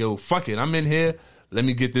was like, yo, fuck it. I'm in here. Let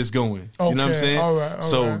me get this going. You know what I'm saying? All right.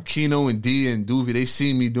 So Keno and D and Doovie, they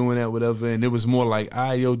see me doing that, whatever. And it was more like,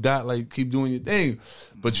 yo, Dot, like, keep doing your thing.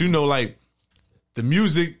 But you know, like, the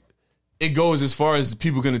music... It goes as far as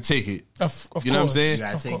people gonna take it. Of you know what I'm saying? You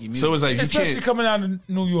gotta take your music. So it's like, especially coming out of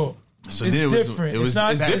New York. So it's different. It's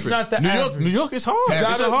not the average. New York is hard.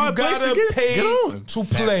 It's a hard place to pay to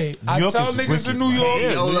play. I tell niggas in New York.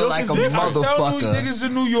 Pay Yola like a motherfucker. I tell niggas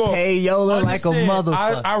in New York. Pay Yola like a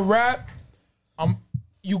motherfucker. I rap.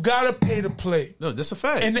 You gotta pay to play. No, that's a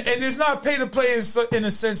fact. And it's not pay to play in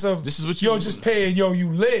a sense of this is what just pay and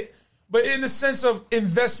you lit. But in the sense of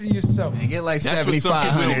investing yourself, you get like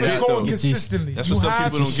 7,500 going consistently. That's what some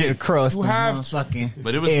people don't get across. You have fucking.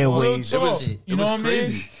 But it was airways. You know what I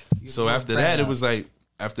mean? So after that, it was like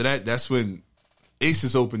that's when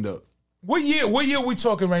Aces opened up. What year we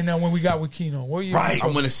talking right now? When we got with Keno? What year? Right. I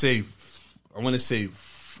want to say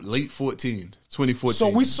late 2014. So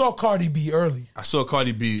we saw Cardi B early. I saw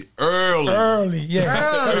Cardi B early.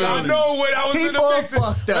 I know when I was in the mix.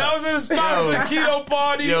 When I was in the spots at Keno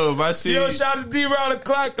parties. Yo, if I see... shout out to D-Round the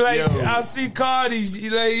Clock. Like, I see Cardi's.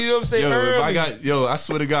 Like, you know what I'm saying? Early. I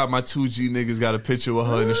swear to God, my 2G niggas got a picture with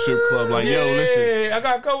her in the strip club. Like, listen. I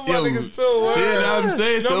got a couple of my niggas too. See what I'm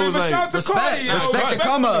saying? So it was like... Respect the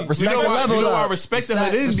come up. Respect the level up. I respected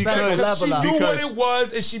her then because she knew what it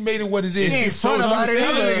was and she made it what it is. She ain't fun about it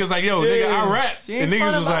either. Niggas like, yo, nigga, I rap. And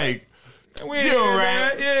niggas was like, you don't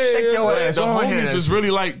rap. Shake your ass. The homies was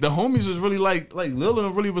really like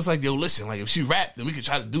Lil really was like, yo, listen, like if she rapped, then we could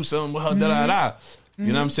try to do something with her, da-da-da.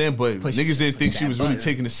 You know what I'm saying? But niggas didn't think she was really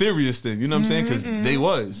taking it serious then. You know what I'm saying? Because they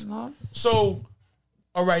was. So,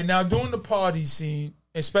 all right, now doing the party scene,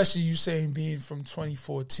 especially you saying being from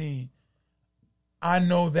 2014, I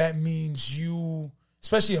know that means you,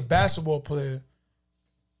 especially a basketball player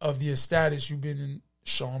of your status, you've been in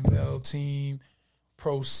Sean Bell team,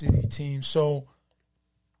 Pro City team. So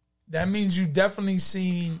that means you definitely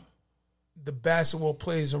seen the basketball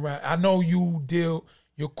players around. I know you're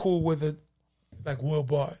cool with it, like Will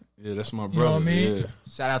Barton. Yeah, that's my brother. You know what I mean? Yeah.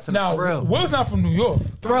 Shout out to the Thrill. Will's not from New York.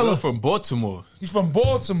 Thriller from Baltimore. He's from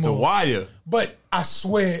Baltimore. The Wire. But I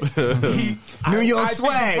swear, New York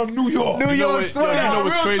swag. From New York. New York swag. You know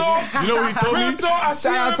what's crazy? You know what he told me? Real talk, I see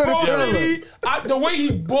him in Pro City. The way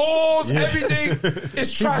he balls, everything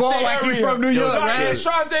is tri-state area. Like he from New York, right? It's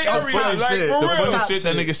tri-state area. Like, for real. The funny shit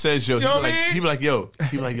that nigga says, yo, You know what I mean? he be like,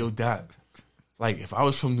 yo, Dot, like if I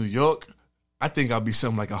was from New York, I think I'll be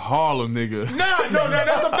something like a Harlem nigga. No,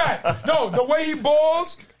 that's a fact. No, the way he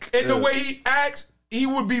balls and the way he acts, he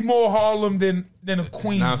would be more Harlem than a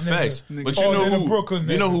Queens nigga. Facts. But you know who, Brooklyn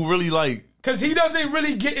nigga. You know who really like... Because he doesn't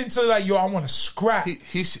really get into like, yo, I want to scrap.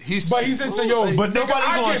 He's but he's into, yo, but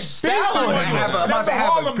nobody going to style him. I'm about to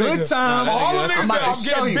have a good time. I'm about to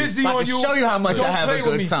show you. Busy on you. Show you how much I have a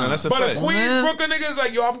good time. But a Queens, Brooklyn nigga is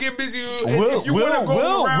like, yo, I'm getting busy. If you want to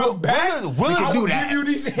go around back, we can do that. Give you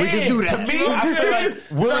these hands. We can do that. To me, I feel like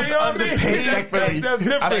Will is underpaid. That's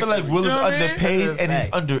different. I feel like Will is underpaid and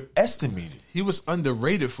he's underestimated. He was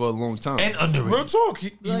underrated for a long time. And underrated. Real talk.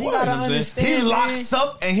 He was. He locks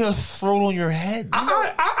up and he'll throw it on your head.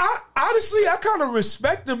 I honestly, I kind of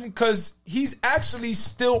respect him because he's actually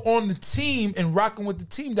still on the team and rocking with the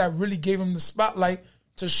team that really gave him the spotlight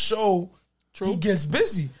to show he gets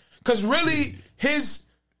busy. Because really, his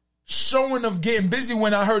showing of getting busy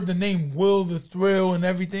when I heard the name Will the Thrill and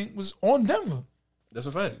everything was on Denver. That's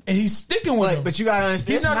a fact. And he's sticking with him. But you got to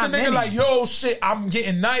understand, he's not the nigga like, yo, shit, I'm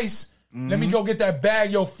getting nice. Let me go get that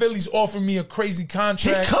bag. Yo, Philly's offering me a crazy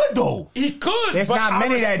contract. He could, though. He could. There's not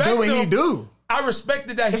many that do what he do. I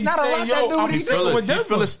respected that. He's not saying, yo, I'm sticking with Denver. He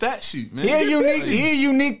fill a stat sheet, man. He a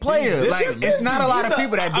unique player. Like, it's not a lot of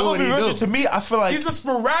people that do what he do. To me, I feel like... He's a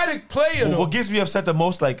sporadic player, though. What gets me upset the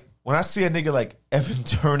most, like, when I see a nigga like Evan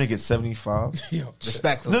Turner get 75,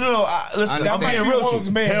 respectful. No. Listen, I'm being real.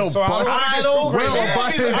 I'm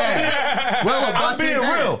being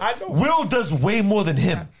real. Will does way more than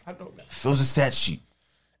him. Fills a stat sheet.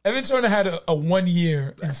 Evan Turner had a 1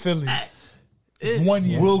 year in Philly. 1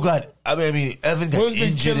 year. Will got. I mean, Evan got Will's been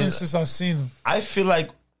injured. killing since I've seen him. I feel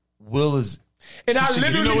like Will is. And I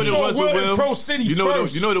literally saw Will in Pro City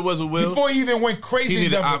first. You know what it was with Will? Before he even went crazy.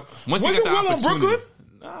 Wasn't Will on Brooklyn?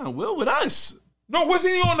 Nah, Will with us. No,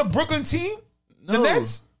 wasn't he on the Brooklyn team? No. The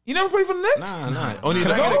Nets? He never played for the Nets? Nah. Only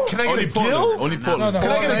Can I get a Gill? Only Portland. No.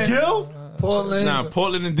 Can I get a Gill? Portland. Nah,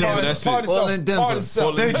 Portland and Denver. That's it. Portland, Denver.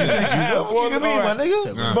 Thank you. What you mean, my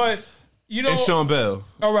nigga? But, you know. And Sean Bell.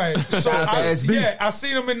 All right. So, I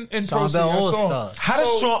seen him in Pro City.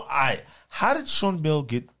 How did Sean Bell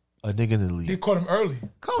get a nigga in the league? They caught him early.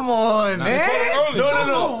 Come on, man.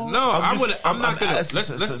 No. I'm not gonna.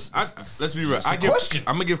 Let's be real. I'm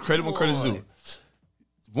gonna give credit when credit's due.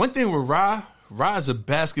 One thing with Ra is a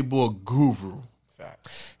basketball guru.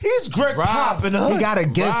 He's Greg Pop in the hood. He got a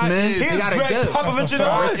gift, man. He's He got a Greg gift. Popovich in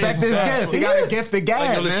the hood. Respect his gift. He got a gift to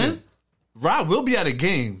gab, man. Ra will be at a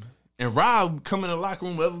game, and Ra come in the locker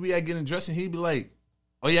room wherever we at getting dressed, and he'd be like,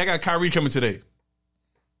 "Oh yeah, I got Kyrie coming today.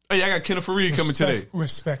 Oh yeah, I got Kenneth Fareed coming today.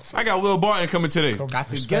 Respectful. I got Will Barton coming today. Got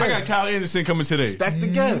the gift. I got Kyle Anderson coming today. Respect the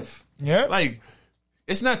gift. Yeah. Like,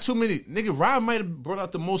 it's not too many. Nigga, Ra might have brought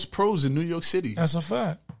out the most pros in New York City. That's a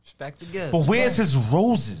fact. Respect the gift. But where's his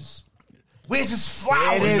roses? Where's his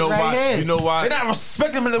flowers? You know why? You know why? They're not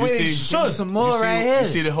respecting him in the way they should. Some more right here. You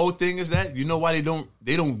see, the whole thing is that you know why they don't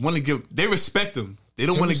want to give. They respect him. They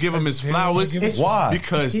don't want to give him his flowers. Why?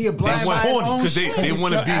 Because he they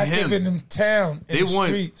want to be him. In town,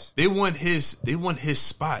 in they want his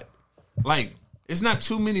spot. Like, it's not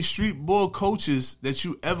too many street ball coaches that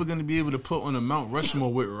you ever going to be able to put on a Mount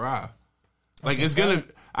Rushmore with Ra. Like, it's gonna.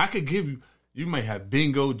 I could give you. You might have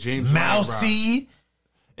Bingo, James, Mousy,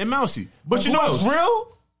 and Mousy. But you know what's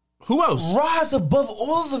real? Who else? Ra's above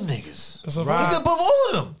all of them niggas. He's above all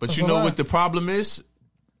of them. But you know what the problem is?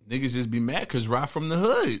 Niggas just be mad because Ra from the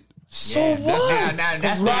hood. So what?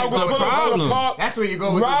 That's the problem. That's where you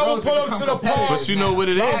go with Ra will pull up to the park. But you know what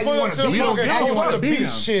it is? We don't give a fuck. beat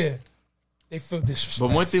shit. They feel disrespectful.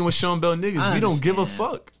 But one thing with Sean Bell niggas, we don't give a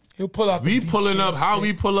fuck. He'll pull out. We pulling up how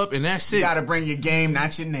we pull up, and that's it. You gotta bring your game,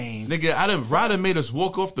 not your name. Nigga, Ryder made us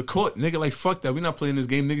walk off the court. Nigga, like, fuck that. We not playing this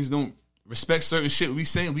game. Niggas don't respect certain shit we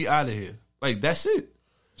saying. We out of here. Like, that's it.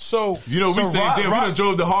 So, you know, we saying, damn, we done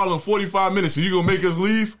drove to Harlem 45 minutes, so you gonna make us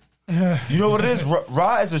leave? You know what it is?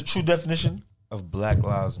 Ra is a true definition of Black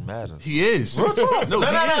Lives Matter. He is. Real talk. No,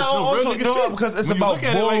 because it's about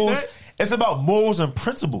morals. Like it's about morals and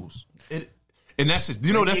principles. And that's his,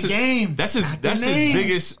 you know, that's his game. That's his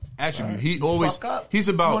biggest attribute. He's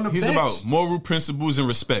about moral principles and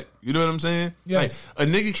respect. You know what I'm saying? Yes. Like,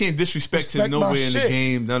 a nigga can't disrespect him nowhere in the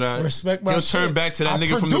game. Respect my shit. He'll turn back to that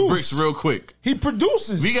nigga from the bricks real quick. He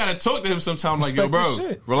produces. We gotta talk to him sometime. Like, yo, bro,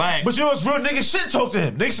 relax. But you know what's real? Nigga shit talk to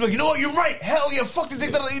him. Niggas be like, you know what? You're right. Hell yeah, fuck this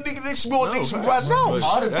nigga. Niggas be on niggas right now. It's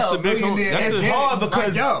hard because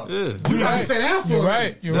you gotta sit down for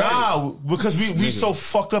it. You're right. Nah, because we so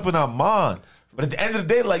fucked up in our mind. But at the end of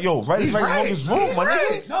the day, like, yo, right is right, wrong is wrong, my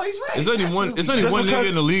nigga. No, he's right. There's only one nigga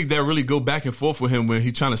in the league that really go back and forth with him when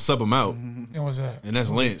he trying to sub him out. And what's that? And that's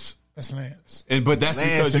Lance. That's Lance. But that's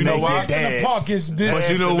because you know why? In the park gets busy. But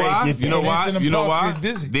you know why? You know why?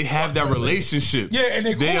 Busy. They have that relationship. Yeah, and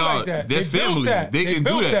they cool like that. They're family. They can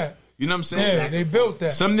do that. You know what I'm saying? Yeah, they built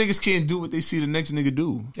that. Some niggas can't do what they see the next nigga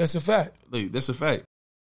do. That's a fact. Like, that's a fact.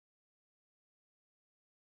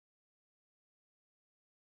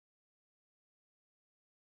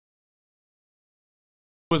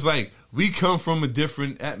 Was like, we come from a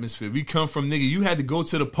different atmosphere. We come from, nigga, you had to go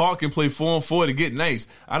to the park and play 4-on-4 to get nice.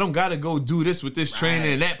 I don't gotta go do this with this trainer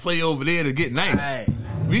and that play over there to get nice.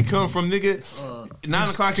 We come from, nigga, 9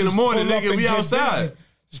 o'clock in the morning, nigga, we outside. Busy.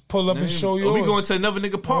 Just pull up and show yours. Or we going to another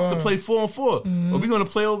nigga park to play 4-on-4. Or we gonna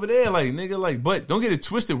play over there, like, nigga, like, but don't get it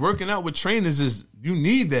twisted. Working out with trainers is, you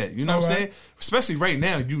need that. You know what I'm saying? Especially right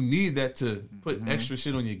now, you need that to put extra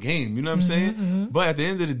shit on your game. You know what I'm saying? But at the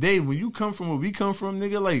end of the day, when you come from where we come from,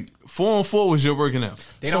 nigga, like, 4-on-4 was your working out.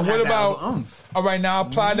 So what about, all right, now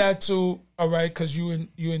apply that to, all right, because you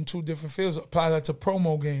in two different fields. Apply that to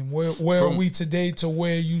promo game. Where are we today to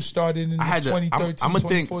where you started in 2013,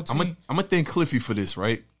 2014? I'm going to thank Cliffy for this,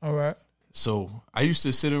 right? All right. So I used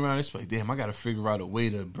to sit around and be like, damn, I got to figure out a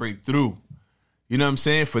way to break through. You know what I'm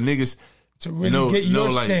saying? For niggas to really get your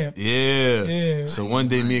stamp. Yeah. So one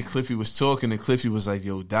day me and Cliffy was talking, and Cliffy was like,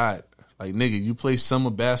 yo, Dot, like, nigga, you play summer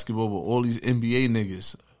basketball with all these NBA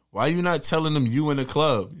niggas. Why you not telling them you in the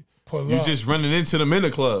club? You just running into them in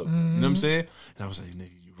the club. You know what I'm saying? And I was like,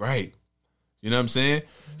 nigga, you right. You know what I'm saying?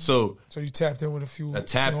 So you tapped in with a few. I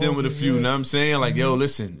tapped in with a few. You know what I'm saying? Like, yo,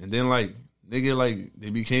 listen. And then like, nigga, like they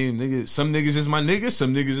became niggas. Some niggas is my niggas.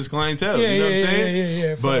 Some niggas is clientele. You know what I'm saying?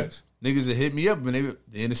 Yeah. But niggas that hit me up when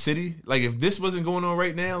they in the city. Like if this wasn't going on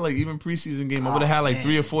right now, like even preseason game, I would have had like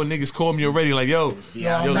 3 or 4 niggas call me already. Like, yo,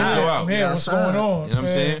 let's go out. Man, what's going on? You know what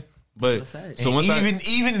I'm saying? But so once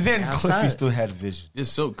even then, Cliffy still had vision. Yeah,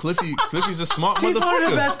 so Cliffy's a smart motherfucker. He's one of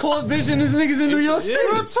the best court visioners niggas in New York City.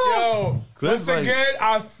 Yo, once again,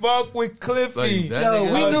 I fuck with Cliffy. Yo,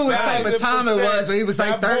 we knew what type of time it was when he was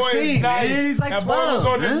like 13. Nice. Man, he's like 12. That was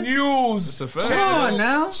on the news. Come on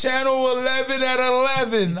now. Channel 11 at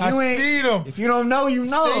 11. I seen him. If you don't know, you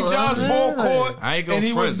know. St. John's Ball Court. I ain't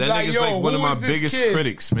gonna front. That nigga's like one of my biggest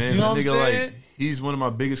critics, man. That nigga like. He's one of my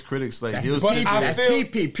biggest critics. Like he'll see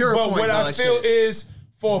pure but point. What I feel is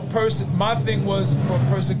for a person. My thing was for a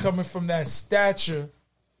person coming from that stature,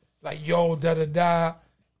 like yo,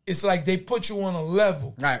 It's like they put you on a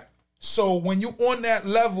level, right? So when you on that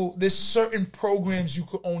level, there's certain programs you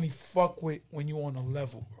could only fuck with when you on a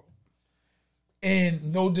level, bro.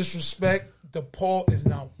 And no disrespect, DePaul is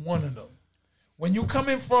not one of them. When you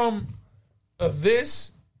coming from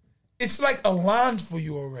this, it's like aligned for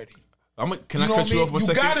you already. Can I cut you off for a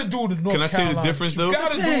second? You gotta do the North Carolina. Can I tell you the difference though?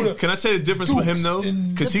 Can I tell you the difference with him though?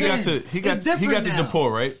 Because he got to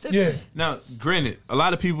DePaul, right? Yeah. Now, granted, a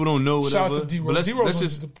lot of people don't know whatever. Shout out to D-Rose. D-Rose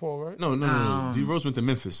went to DePaul, right? No. D-Rose went to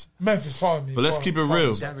Memphis. Pardon me. But let's keep it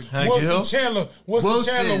real. Wilson Chandler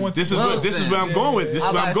went to This is where I'm going with. This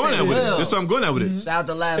is where I'm going at with it. This is where I'm going at with it. Shout out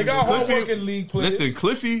to Lavender. They got hard-working league players. Listen,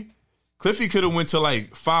 Cliffy could have went to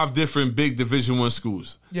like 5 different big Division I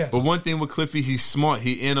schools. Yes. But one thing with Cliffy, he's smart.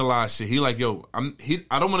 He analyzed shit. He like, yo, I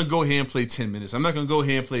don't want to go here and play 10 minutes. I'm not going to go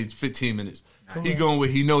here and play 15 minutes. Correct. He going where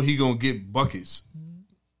he know he going to get buckets.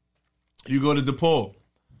 You go to DePaul.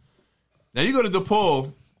 Now you go to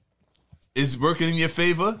DePaul, it's working in your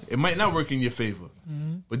favor. It might not work in your favor.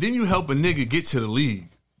 Mm-hmm. But then you help a nigga get to the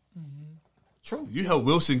league. Mm-hmm. True. You help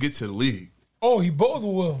Wilson get to the league. Oh, he both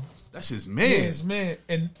will. That's his man. Yeah, his man.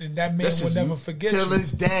 And that man will never forget till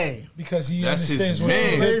his day. Because he That's understands his what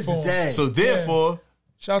man. he did for him. So therefore,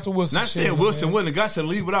 shout out to Wilson. Not saying Wilson wouldn't have got to the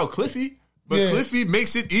league without Cliffy, but Cliffy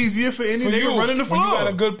makes it easier for any nigga running the floor. When you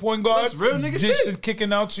got a good point guard, that's real nigga shit.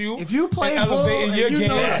 Kicking out to you. If you play ball, elevating your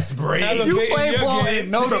game, if you play ball and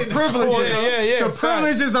know the privileges, the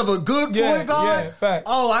privileges of a good point guard.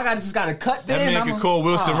 Oh, I just got to cut there. That man can call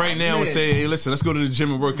Wilson right now and say, "Hey, listen, let's go to the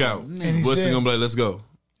gym and work out." And Wilson gonna be like, "Let's go."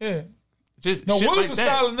 Yeah. No, Will's a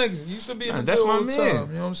solid nigga. He used to be in the that's my man. Time, you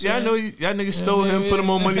know what I'm saying? Yeah, I know y'all niggas stole him, put him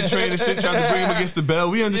on money train and shit, tried to bring him against the bell.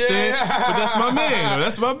 We understand, but that's my man.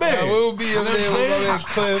 That's my man. Yeah, we'll be in there with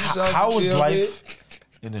Cliff. How is life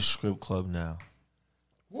in the strip club now?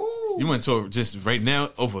 Woo. You want to talk just right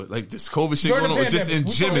now over like this COVID shit going on, or just in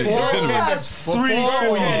general?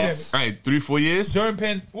 3-4 years. All right, 3-4 years. During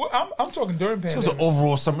I'm talking during pandemic. It was an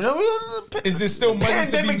overall summer. Is there still money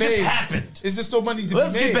to be made? Just happened. Is there still money to be made?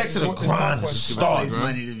 Let's get back to the grind. Start.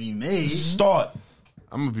 Money to be made. Start.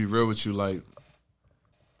 I'm gonna be real with you. Like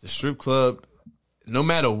the strip club, no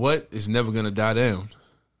matter what, is never gonna die down.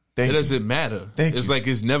 It doesn't matter. It's like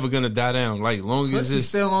it's never gonna die down. Like long as it's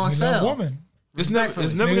still on sale. Woman. It's never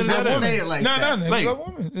gonna die down. Say it like that.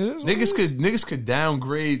 Niggas could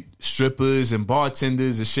downgrade strippers and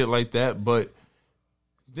bartenders and shit like that, but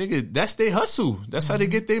nigga, that's their hustle. That's how they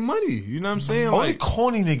get their money. You know what I'm saying? Only like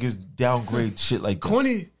corny niggas downgrade shit like that.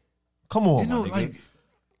 Corny. Come on, you know, my nigga. like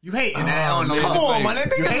you hating that on the come on, my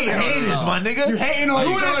nigga. You haters, my nigga. You hating on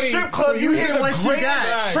you in a strip club. You hear the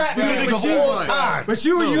greatest trap music of all time. But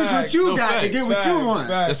you would use what you got to get what you want.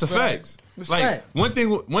 That's a fact. Like one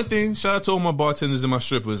thing. Shout out to all my bartenders and my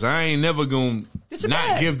strippers. I ain't never gonna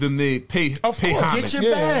not give them the pay homage. Get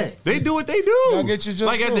your bag. They do what they do. Get your just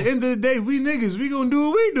like at the end of the day, we niggas, we gonna do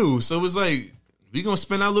what we do. So it's like we gonna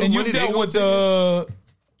spend our little money. And you dealt with the.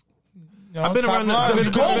 I've been around. I've been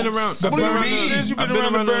around the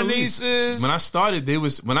Bernices. When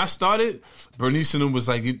I started, Bernice and them was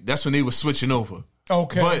like that's when they were switching over.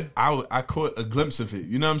 Okay, but I caught a glimpse of it.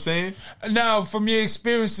 You know what I'm saying? Now, from your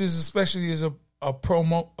experiences, especially as a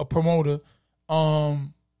promoter,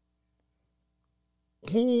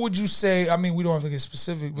 who would you say? I mean, we don't have to get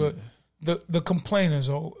specific, but the complainers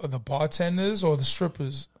or the bartenders or the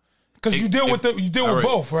strippers, because you deal with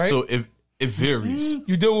both, right? So it varies.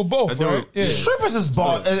 You deal with both, right? Yeah. Strippers is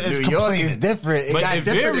New York is different. But it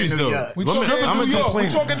varies though. We're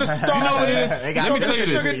talking the stars. Let me tell you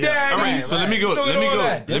this. All right, so let me go.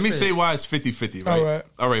 Let me say why it's 50-50, right?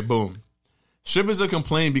 All right, boom. Strippers are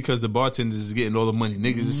complaining because the bartenders is getting all the money.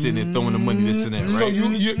 Niggas is sitting there throwing the money, this and that, right? So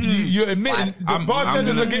you're admitting the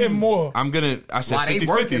bartenders are getting more. I said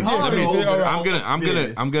 50-50.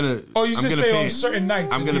 I'm gonna. Oh, you should say on certain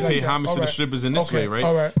nights. I'm gonna pay homage to the strippers in this way, right?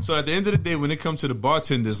 All right. So at the end of the day, when it comes to the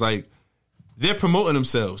bartenders, like, they're promoting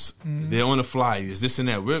themselves. They're on the flyers, this and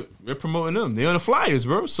that. We're promoting them. They're on the flyers,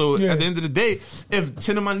 bro. So at the end of the day, if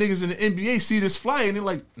 10 of my niggas in the NBA see this flyer and they're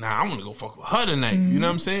like, nah, I'm gonna go fuck with her tonight. You know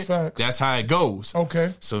what I'm saying? Facts. That's how it goes.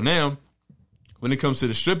 Okay. So now, when it comes to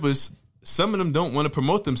the strippers, some of them don't want to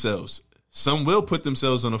promote themselves. Some will put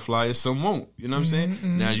themselves on a flyer, some won't. You know what I'm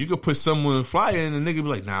saying? Now, you could put someone on a flyer and the nigga be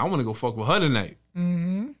like, nah, I want to go fuck with her tonight. You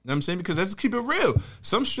know what I'm saying? Because let's keep it real.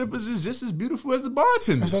 Some strippers is just as beautiful as the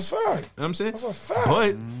bartenders. That's a fact. You know what I'm saying? That's a fact.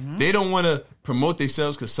 But they don't want to promote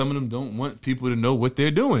themselves because some of them don't want people to know what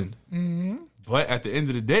they're doing. But at the end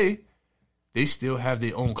of the day, they still have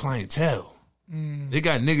their own clientele. They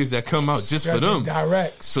got niggas that come out just for them.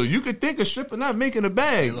 Direct. So you could think a stripper not making a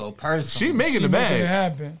bag. A little person. She making a bag. Making it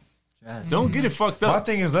happen. Don't get it fucked up. My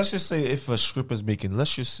thing is, let's just say if a stripper's making,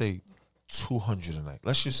 let's just say 200 a night.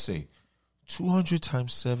 Let's just say 200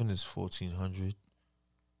 times 7 is 1,400.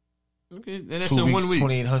 Okay, and that's 2 in weeks, 1 week.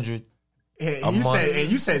 2,800.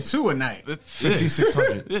 You said 2 a night.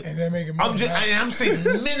 5,600. And they're making money. I'm saying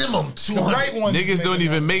minimum 200. The right ones Niggas don't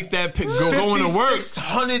even make that pick. Going to work.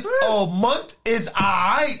 5,600 a month is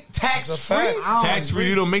alright. Tax free. Tax free.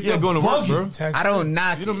 You don't make that going to work, bro. I don't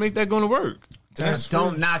knock You don't make that going to work.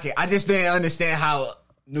 Don't knock it. I just didn't understand how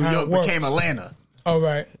New York became Atlanta. All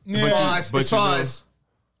right. As far as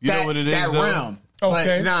you know what it is, that though? realm. Okay.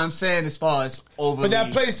 But, you know what I'm saying? As far as overly. But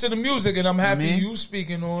that plays to the music, and I'm happy you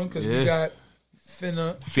speaking on because we got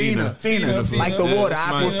Fina. Like the water,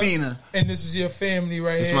 Aquafina. And this is your family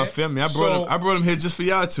right here. It's my family. I brought him here just for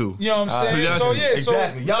y'all two. You know what I'm saying? So yeah,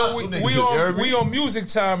 exactly. So we on music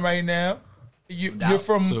time right now. You're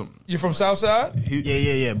from Southside?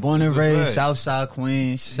 Yeah. Born and raised Southside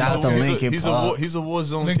Queens. Shout out to Lincoln Park. He's a war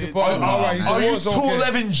zone Lincoln kid. Park. All right. Are you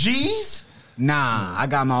 211 G's? Nah, I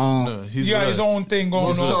got my own. He got his own thing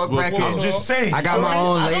going on. I'm just saying. I got my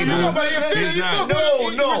own label. No.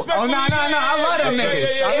 Oh, no. I love them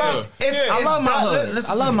niggas. I love my hood.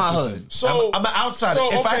 I love my hood. So I'm an outsider.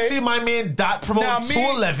 If I see my man Dot promote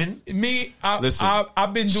 211, I've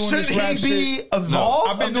been doing this rap shit. Should he be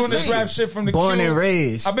involved? I've been doing this rap shit from the Born and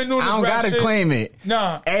raised. I've been doing this rap shit. I don't gotta claim it.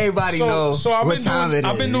 Nah. Everybody knows what time it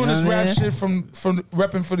is. I've been doing this rap shit from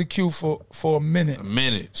repping for the Q for a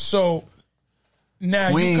minute. So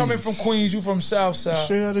now you coming from Queens, you from Southside.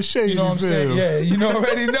 Straight out of Shady. You know what I'm saying? Yeah, you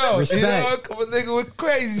already know. Respect. You know, a couple nigga with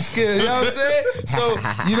crazy skills. You know what I'm saying? So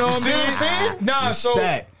you know what I'm saying? Nah.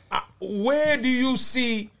 Respect. So where do you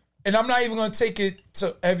see? And I'm not even gonna take it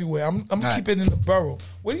to everywhere. I'm gonna keep it in the borough.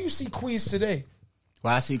 Where do you see Queens today?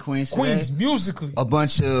 Well, I see Queens musically. A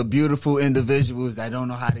bunch of beautiful individuals that don't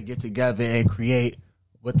know how to get together and create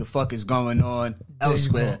what the fuck is going on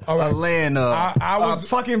elsewhere. Right. Atlanta, I was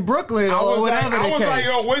fucking Brooklyn, or whatever I was like,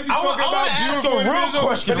 yo, what's he talking about? Ask a real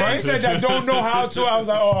question, right? He said that don't know how to. I was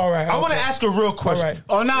like, oh, all right. I want to ask a real question. Right.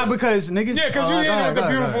 Oh, nah, because niggas. Yeah, because you didn't know the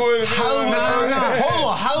beautiful. Hold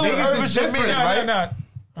on. Hollywood Irv is your man, right?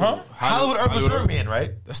 Huh? Hollywood Irv is your man,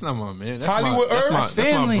 right? That's not my man. Hollywood Irv? That's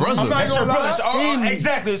my brother. That's your brother.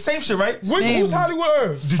 Exactly. Same shit, right? Who's Hollywood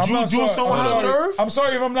Irv? Did you do a song with Hollywood Irv? I'm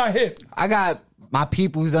sorry if I'm not hip. I got my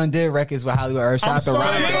peoples done did records with Hollywood Irv. Shout out to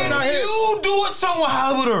Ryan. You do a song with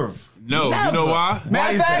Hollywood Irv? No, never. You know why?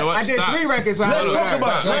 Matter of fact, I did 3 records with Hollywood Irv.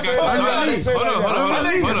 Let's talk about it. Hold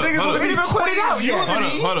on. Niggas put it out.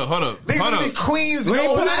 Hold up. Niggas gonna be Queens. We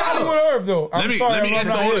ain't put Hollywood Irv though. I'm sorry. Let me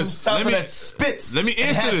answer this. Something that spits. Let me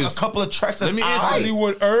answer this. A couple of tracks that's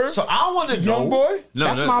Hollywood Irv. So I want to know. Young boy? No,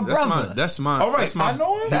 that's my brother. That's my. All right, I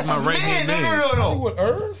know him. That's my right hand man. No. Hollywood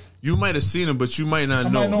Irv? You might have seen him, but you might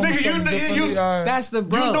not know. Nigga, you that's the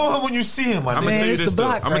bro. You know him when you see him, my I'm man. gonna tell you this though.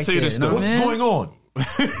 I'm gonna tell you this though. What's going on?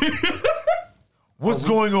 What's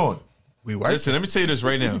going on? We work. Listen, let me tell you this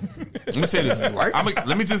right now. Let me tell you this.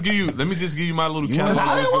 Let me just give you my little catalog.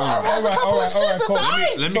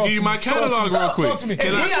 Let me give you my catalog real quick. Talk to me.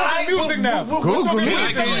 Can I music now?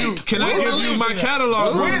 Can I give you my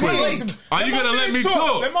catalog real quick? Are you gonna let me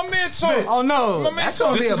talk? Let my man talk. Oh no, that's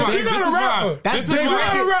gonna be a big. You're not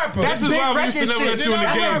a rapper. This is why we used to never let you in the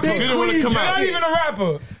game because you didn't want to come out. You're not even a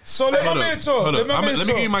rapper. So let my man talk. Let me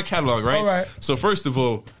give you my catalog, right? All right. So first of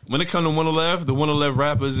all, when it comes to 111, the 111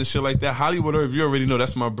 rappers and shit like that, Hollywood Irv, you already know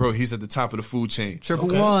that's my bro. He's at the top of the food chain. Triple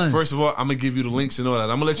One. First of all, I'm gonna give you the links and all that.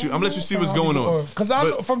 I'm gonna let you see what's going on. Because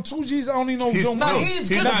from 2G's, I only know he's not.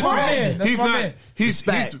 He's not. He's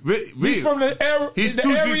from the era. He's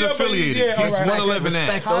 2G's affiliated. Yeah, he's 111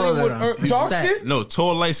 Ave. Hollywood dark skin? No,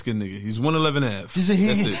 tall light skin nigga. He's 111 Ave. That's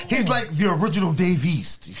it. He's like the original Dave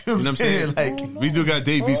East. You know what I'm saying? Like we do got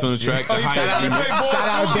Dave East on the track. Shout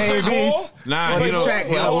out Dave East. Nah, he don't.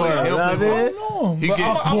 I'm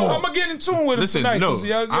gonna get in tune with him tonight.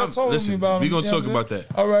 Listen, we're gonna talk about that.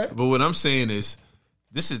 All right. But what I'm saying is,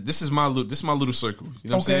 this is my little circle. You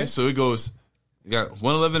know what I'm saying? So it goes. You got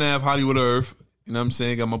 111 Ave, Hollywood Irv. You know what I'm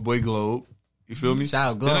saying? Got my boy Globe. You feel me?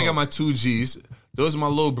 Shout out Globe. Then I got my 2Gs. Those are my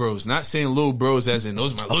little bros. Not saying little bros as in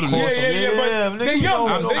those are my little niggas. Yeah, they're young.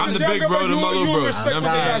 I'm the big bro to my little bros. You know what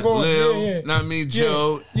I'm saying? Lil, not me,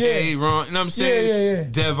 Joe, A, Ron. You know what I'm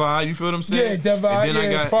saying? Devi, you feel what I'm saying? Yeah, Devi. And then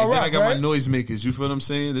I got my noisemakers. You feel what I'm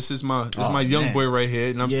saying? This is my young boy right here.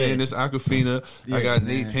 You know what I'm saying? This Aquafina. I got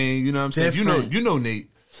Nate Payne. You know what I'm saying? You know Nate.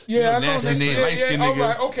 Yeah, I know nasty Nate, light skin nigga.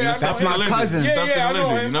 Right, okay, that's my cousin. I know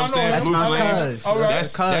him. You know what I'm saying? That's my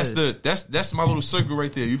cousin. That's my little circle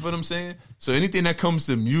right there. You feel what I'm saying? So anything that comes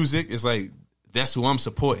to music is like that's who I'm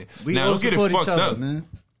supporting. Now don't get it fucked up, man.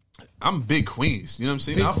 I'm big Queens. You know what I'm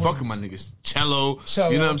saying? I fuck with my niggas. Cello.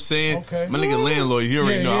 You know what I'm saying? Okay. My nigga Landlord. You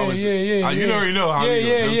already know. You already know how you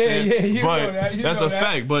know what I'm saying? But that's a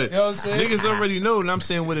fact. But niggas already know, and I'm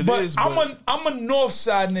saying what it is. But I'm a North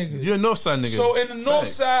Side nigga. You're a North Side nigga. So in the North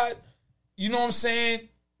Side, you know what I'm saying?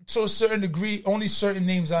 To a certain degree, only certain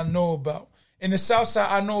names I know about. In the South Side,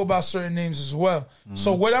 I know about certain names as well.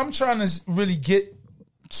 So what I'm trying to really get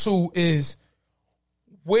to is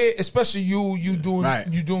where, especially you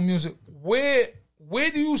doing music. Where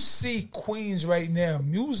do you see Queens right now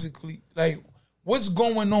musically? Like, what's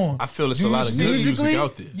going on? I feel it's a lot of good music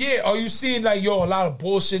out there. Yeah, are you seeing like a lot of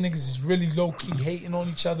bullshit niggas is really low key hating on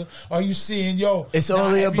each other? Are you seeing it's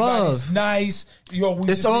all the above? Nice,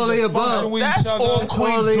 it's all the above. That's all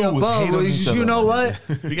Queens do. You know what?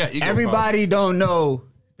 Everybody don't know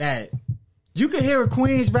that. You can hear a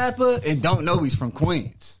Queens rapper and don't know he's from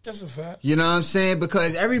Queens. That's a fact. You know what I'm saying?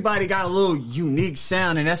 Because everybody got a little unique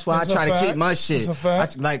sound, and that's why I try to keep my shit. That's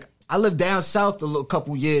a fact. I lived down south a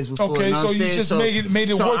couple years before. Okay, you know so what I'm you just made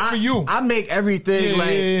it work for you. I make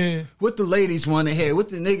everything what the ladies want to hear, what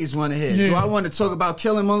the niggas want to hear. Yeah. Do I want to talk about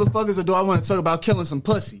killing motherfuckers, or do I want to talk about killing some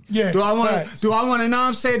pussy? Yeah. Do I want to know what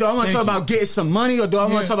I'm saying? Do I want to talk about getting some money, or do I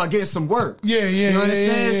want to talk about getting some work? Yeah. You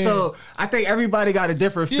understand? Yeah. So I think everybody got a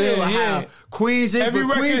different feel of how Queens is.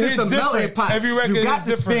 But Queens is the melting pot. Every record you got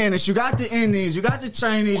the Spanish, you got the Indians, you got the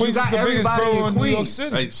Chinese, you got everybody in Queens.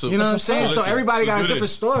 Right, so, you know what I'm saying? So everybody got a different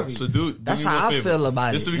story. So that's how I feel about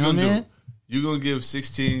it. This is what we're gonna do. You're gonna give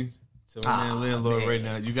 16 to my man Landlord right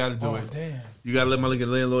now. You gotta do it. Damn. You gotta let my nigga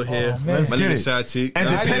Landlord hear. My nigga Shy T. And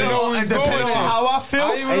depending on how I feel,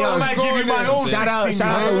 I might give you my own. Shout out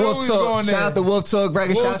to Wolf Talk. Shout out to Wolf Talk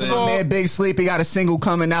record. Shout out to my man Big Sleep. He got a single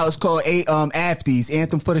coming out. It's called Afties,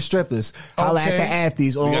 Anthem for the Strippers. Holla at the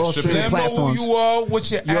Afties on all streaming platforms. Who you are,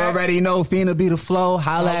 what's your You already know Fina be the flow.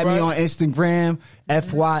 Holla at me on Instagram,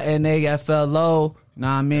 FYNAFLO. Know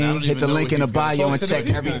what I mean? Hit the link in the bio and check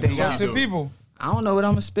everything out. I don't know what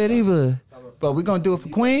I'm gonna spit either, but we're gonna do it for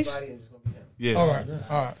Queens. Yeah. All right.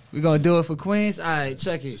 We're gonna do it for Queens. All right,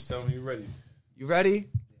 check it. Just tell me you're ready. You ready?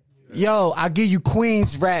 Yo, I give you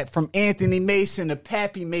Queens rap from Anthony Mason to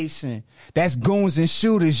Pappy Mason. That's goons and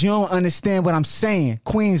shooters. You don't understand what I'm saying.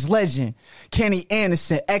 Queens legend. Kenny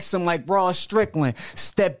Anderson, X him like Ross Strickland.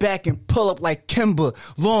 Step back and pull up like Kimber.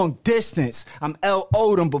 Long distance. I'm L.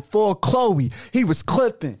 Odom before Chloe. He was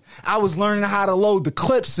clipping. I was learning how to load the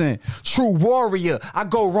clips in. True warrior. I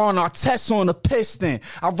go Ron Artest on the piston.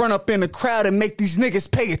 I run up in the crowd and make these niggas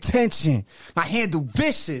pay attention. My handle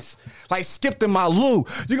vicious. Like skipped in my loo.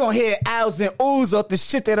 You gonna hear owls and oohs off the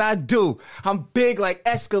shit that I do. I'm big like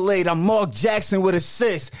Escalade. I'm Mark Jackson with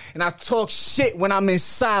assists. And I talk shit when I'm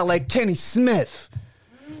inside like Kenny Smith.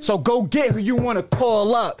 So go get who you want to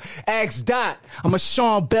call up. Ask Dot. I'm a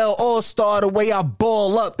Sean Bell all-star the way I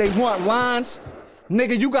ball up. They want lines?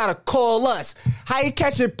 Nigga, you gotta call us. How you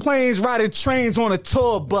catching planes, riding trains on a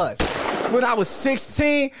tour bus? When I was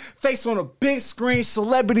 16, face on a big screen,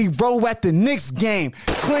 celebrity row at the Knicks game.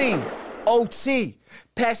 Clean. OT.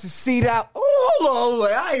 Pass the seat out. Oh, hold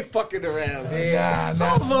on. I ain't fucking around, man.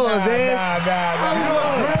 Hold on, man.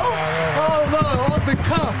 Hold on. Off the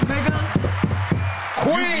cuff, nigga.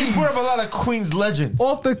 Queens. You brought up a lot of Queens legends.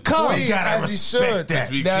 Off the cuff. You gotta respect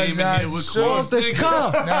that. We came in here with off the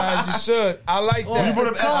cuff. As you should. I like that. You brought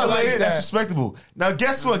up Escalade. That's respectable. Now,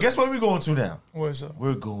 guess what? Guess where we're going to now? What's up?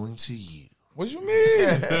 We're going to you. What you mean?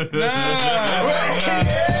 Nah.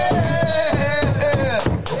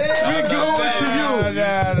 We going to you.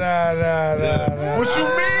 Nah. What you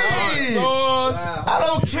mean? I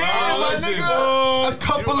don't care, my nigga. A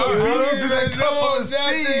couple of B's and a couple of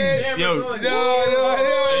C's. Yo, We going to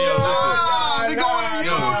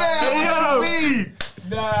you now. What you mean?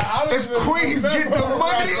 If Queens get the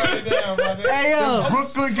money, Hey yo,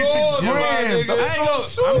 Brooklyn get the grams.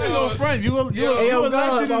 I'm not no friend. You a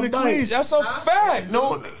legend in the Queens. That's a fact.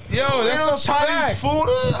 No, that's a Chinese fact.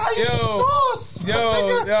 food. How you sauce?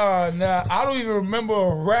 Nah. I don't even remember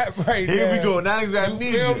a rap right now. Here we go. Now niggas got You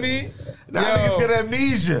amnesia. feel me? Now niggas got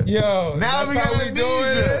amnesia. Yo, Now we got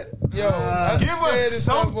amnesia. Yo, Give us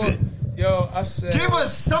something. Yo, I said, Give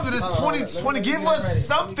us something. It's 2020. Give us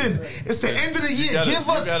something. It's the end of the year. Give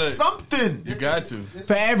us something. You got to.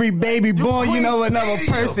 for every baby born, you know Queen another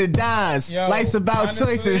Stadium. person dies. Yo, Life's about honestly,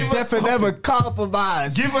 choices, give us death and never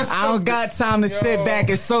compromise. Give us I don't something. got time to sit back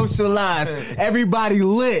and socialize. Everybody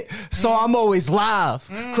lit, so I'm always live.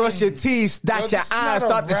 Cross your T's, dot Yo, your this eyes, not a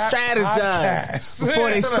start to rap strategize podcast. before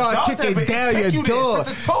they It's not start about that, kicking but it down take your you there, door.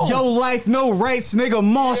 set the tone. Yo life, no rights, nigga,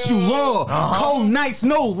 martial law. Cold nights,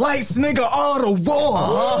 no lights, nigga, all the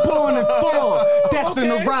war. Born and fall, destined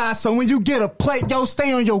to rise. So when you get a plate, yo,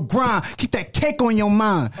 stay on your grind. Keep that cake on your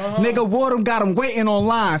mind. Nigga, Wardem got them waiting on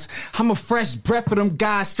lines. I'm a fresh breath for them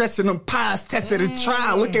guys, stretching them pies, tested and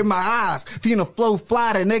try. Look at my eyes. Feeling a flow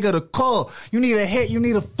fly, the nigga to call. You need a hit, you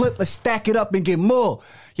need a flip, let's stack it up and get more.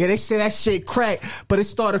 Yeah, they say that shit crack, but it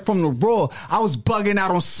started from the raw. I was bugging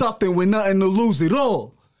out on something with nothing to lose at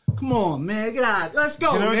all. Come on, man. Get out. Let's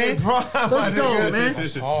go, man. Let's go, man.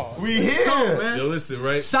 We here. Go, man. Yo, listen,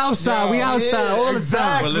 right? Southside, we outside all the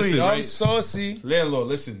time. But listen, I'm right? saucy. Landlord,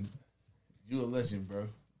 listen. You a legend, bro.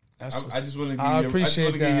 I just want to give I you.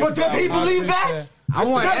 appreciate that. But does he believe that? I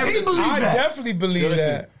want Does he believe I that? definitely believe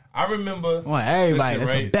Listen, that. I remember. I want everybody. Listen,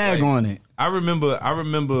 That's a right? bag Like, on it. I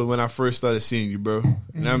remember when I first started seeing you, bro. You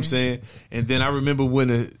know what I'm saying? And then I remember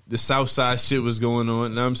when the South Side shit was going on.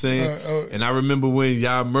 You know what I'm saying? And I remember when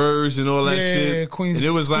y'all merged and all that Yeah, shit. Queens- and it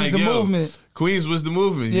was like, Queens the yo, movement. Queens was the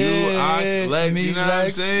movement. Yeah, you, Ox, Lex, me, you know what I'm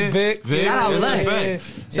Lex, saying? Vic. Shout out that's a Lex.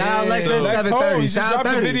 fact. Shout out Lex at Lex 7:30. Home, he just Shout out dropped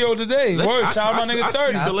the 30. video today. Lex- Word, I- shout out my I nigga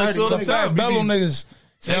 30. speak to Lex all the It's a time. fact. Bello niggas.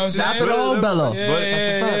 You know what I'm Shout out to saying? the old Bello.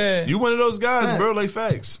 Yeah, But yeah. You one of those guys, bro. Like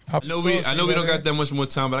facts. I know we saucy, don't man. got that much more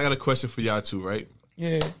time, but I got a question for y'all too, right?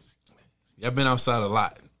 Yeah, Y'all been outside a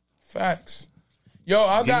lot. facts. Yo,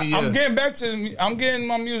 I'm me getting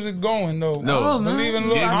my music going though. No. Believe in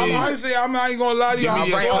Lord. Give me- Honestly, I'm not even gonna lie to you. Give me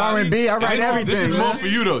I'm a write top- R&B, I write everything. This is more man. for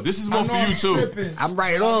you though. This is more for you too. I'm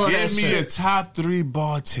writing all of that Give me a shit. top 3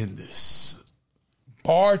 bartenders.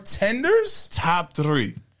 Bartenders? Top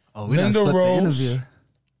 3. Oh, we done Linda split the Rose. interview.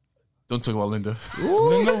 Don't talk about Linda.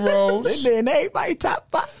 Linda Rose. They been everybody top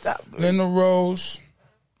 5, top 3. Linda Rose.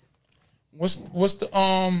 What's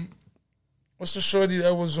the shorty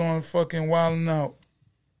that was on fucking Wildin' Out?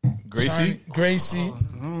 Gracie. Gracie.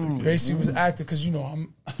 Gracie was active because you know I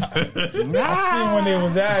seen when they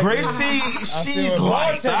was acting. Gracie, she's when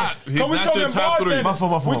like bartenders. He's Come, we not talking your top 3. bartenders. My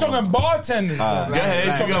fault. We're talking bartenders. Go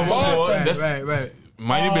ahead. You got one more. That's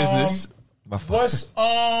mind your business. What's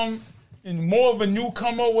in more of a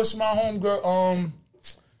newcomer? What's my homegirl?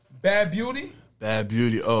 Bad Beauty. Bad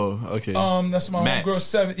Beauty. Oh, okay. That's my Max. homegirl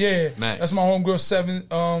Seven. Yeah, Max. that's my homegirl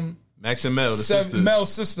Seven. Max and Mel, the sisters.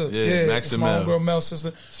 Mel's sister. Yeah, Max that's and my Mel. homegirl Mel's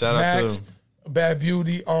sister. Shout out Max, to them. Bad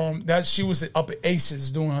Beauty. That she was up at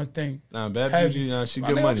Aces doing her thing. Nah, Bad Heavy. Beauty, nah, she My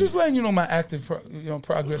good nigga, money. I'm just letting you know my active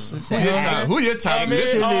progress. Who your top? I mean,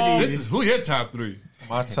 This is who your top 3.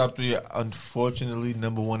 My top 3, unfortunately,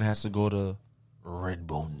 number 1 has to go to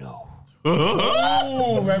Redbone No.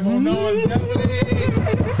 Oh, Redbone Noah's definitely.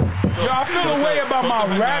 Yo, I feel a way about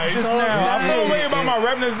my rap just now. I feel a way about my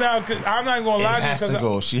rap just now because I'm not gonna lie to you. Has to Because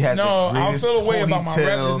go. She has no, the I greatest feel a way about my rap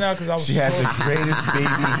ponytail. just now because I was She has so the greatest baby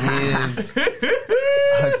hairs.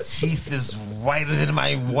 Her teeth is whiter than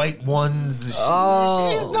my white ones.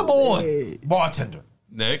 She's number 1 bartender.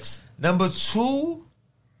 Next. Number 2.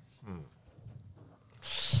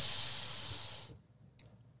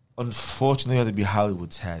 Unfortunately, it had to be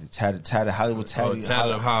Hollywood Tatty. Tatted Hollywood Tatty. Oh,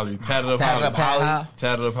 Tatted Up Holly. Tatted Up Tatted Up Holly. Holly.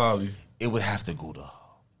 Tatted Up Holly. It would have to go to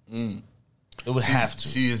her. It would have to.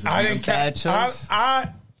 She is. I didn't Bad catch. choice.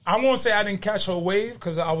 I won't say I didn't catch her wave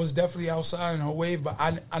because I was definitely outside in her wave, but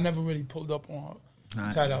I never really pulled up on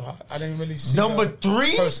her. Tied up high. I didn't really see Number her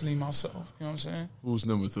 3? personally myself. You know what I'm saying? Who's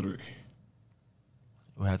number 3? It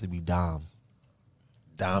would have to be Dom.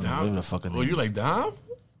 Dom, whatever the fucking Oh, name you is. like Dom?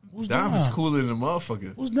 Who's Dom Dom? is cooler than a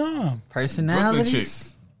motherfucker. Who's Dom? Brooklyn chick.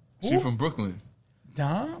 Personalities. She from Brooklyn.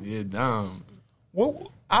 Dom? Yeah, Dom. What?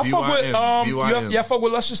 I fuck with BYM. y'all fuck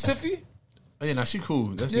with Luscious Tiffy? Oh yeah, nah, she cool.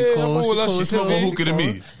 That's Yeah, cool. cool. She's more hookah than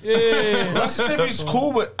me. Yeah. Luscious Tiffany's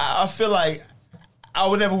cool, but I feel like I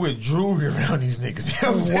would never wear jewelry around these niggas. You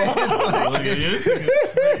know what I'm saying?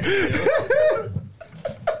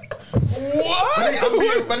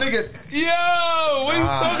 What? My nigga. Yo, what are you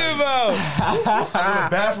talking about? I go to the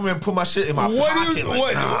bathroom and put my shit in my pocket.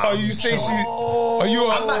 What? Are you saying she? Are you?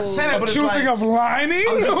 I'm not saying that, but it's accusing like, of lying?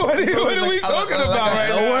 What are we talking about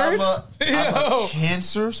right now? I'm a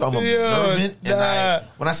Cancer, so I'm observant, and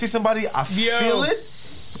when I see somebody, I feel it.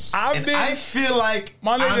 I feel like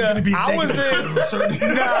I'm gonna be negative. I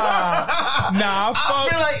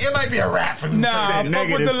feel like it might be a rap for me. I fuck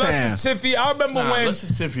with the Luscious Tiffy. I remember when. I'm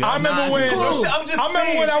just saying. I remember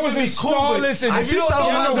when I was in Starless and if you show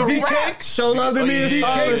love to V-Cakes, show love to me and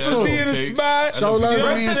V-Cakes would be in the spot. Show love to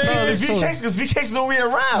me and V-Cakes because V-Cakes know we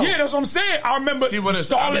around. Yeah, that's what I'm saying. I remember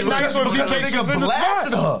Starlet nights when V-Cakes was in the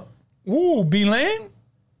spot. Ooh, B-Lane?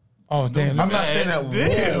 Oh, damn. I'm not saying that.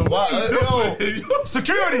 Damn. Yo,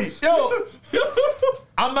 security. Yo.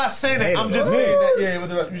 I'm not saying that. I'm just saying that. Yeah,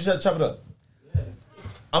 you should chop it up.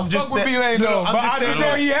 I'm just saying. Fuck with B-Lane, though. But I just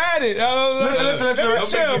know he had it. Listen.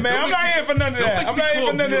 Chill, man. I'm not here for none of that. I'm not here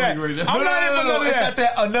for none of that. I'm not here for none of that. It's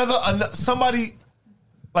not that somebody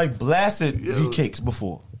like blasted V-Cakes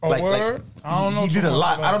before. Like, I don't know. He did a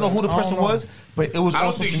lot. I don't know who the person was, but it was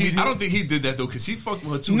on social media. I don't think he did that though, because he fucked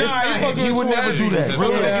with her too. Nah, he would never do that. Real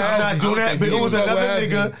niggas not do that. But it was another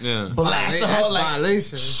nigga blasting her like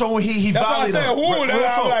showing he violated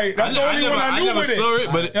her. That's the only one I knew with it. Saw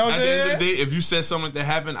it, but at the end of the day, if you said something like that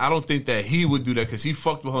happened, I don't think that he would do that because he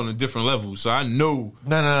fucked with her on a different level. So I know.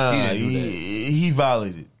 No. He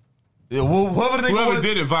violated. Whoever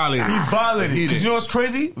did it violated. He violated. Because you know what's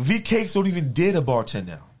crazy? V-Cakes don't even date a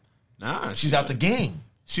bartender now. Nah, she's out the game.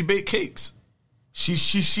 She bake cakes.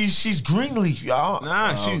 She's Greenleaf, y'all.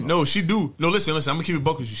 Nah, she do. No, listen. I'm gonna keep it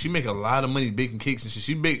buck with you. She make a lot of money baking cakes and shit.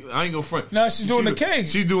 She bake. I ain't gonna front. Nah, she's doing the cakes.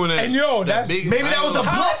 She's doing that. And yo, maybe that was a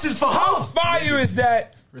blessing for her. How fire is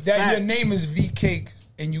that? That your name is V Cakes.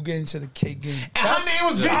 And you get into the cake game. And her name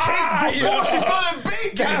was V-Cakes before she started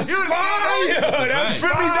baking. That's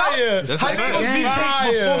fire. That's fire. Her name was V-Cakes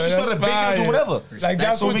before she started baking or whatever. Like,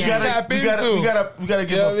 that's what we tap into. We gotta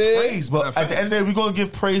give her praise. But at the end of the day, we're going to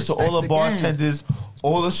give praise to all the bartenders,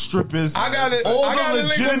 all the strippers. I got to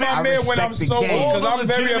link with my man when I'm sober because I'm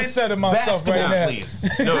very upset at myself right now.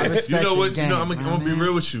 No, you know what? I'm going to be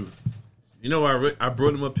real with you. You know why I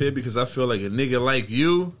brought him up here? Because I feel like a nigga like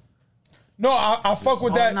you. No, I fuck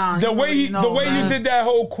with that. Nah, the way you did that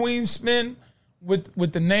whole Queen spin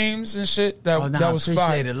with the names and shit, that was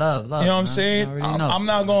fire. Love, you know what I'm saying? I'm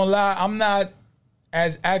not gonna lie. I'm not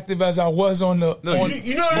as active as I was on the on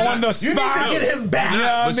the spot. You need to get him back. You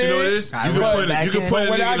know what it is? You can put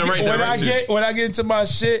it in the right direction. When I get into my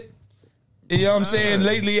shit. You know what I'm saying?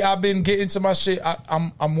 Lately, I've been getting to my shit.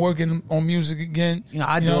 I'm working on music again. You know,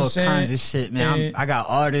 I do all kinds of shit, man. I got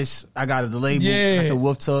artists. I got the label. I got the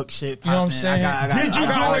Wolf Talk shit. You know what I'm saying? Did you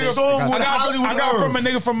do a song with Hollywood I got from a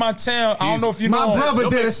nigga from my town. I don't know if you know. My brother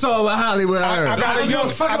did a song with Hollywood. I got a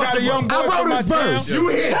young boy from my town. You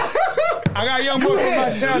hear? I got a young boy from my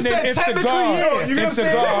town named Iftigar.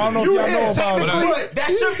 Iftigar. I don't know if y'all know about it.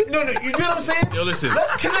 That's your no. You know what I'm saying? Yo, listen.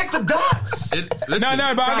 Let's connect the dots. No, but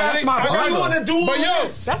I got you want to do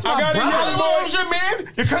this? That's my brother. Hollywood's your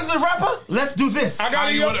man. Your cousin's a rapper. Let's do this. I got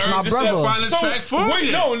a young my brother.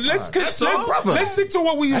 Let's stick to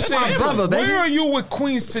what we were saying. Brother, where are you with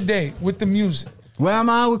Queens today with the music? Where am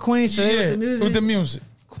I with Queens today with the music?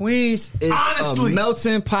 Queens is a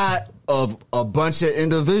melting pot of a bunch of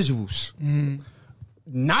individuals.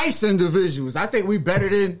 Nice individuals. I think we better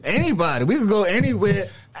than anybody. We could go anywhere.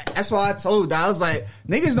 That's why I told I was like,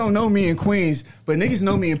 niggas don't know me in Queens, but niggas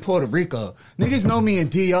know me in Puerto Rico. Niggas know me in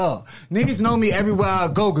DR. Niggas know me everywhere I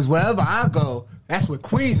go, because wherever I go, that's where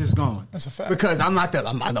Queens is going. That's a fact. Because I'm not the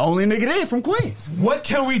only nigga there from Queens. What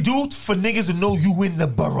can we do for niggas to know you in the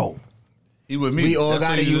borough? He with me. We all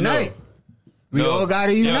gotta unite. We all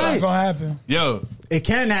gotta unite. It's not gonna happen. Yo. It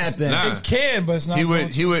can happen. Nah. It can, but it's not. He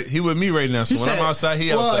with me right now. So when I'm outside,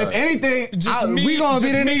 he outside. Well, if anything, we gonna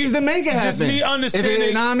be the niggas to make it happen. Just me understanding.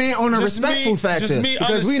 You know what I mean? On a respectful factor,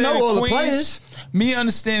 because we know all the players. Me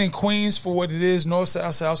understanding Queens for what it is, north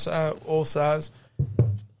side, south side, all sides.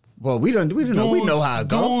 Well, we know how it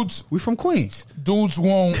goes. We from Queens. Dudes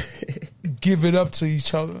won't give it up to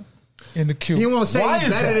each other. In the queue. He won't say he's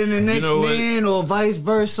better than the next man or vice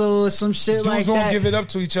versa or some shit Dudes like that. Dudes won't give it up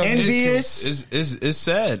to each other. Envious. It's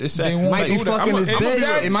sad. It's sad. It might be fucking his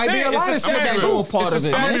bitch. It might be a lot of sexual part of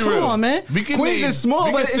it, man. Come on, man. Queens is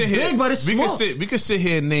small, but it's big, but it's small. We could sit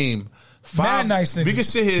here and name 5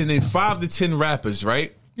 to 10 rappers,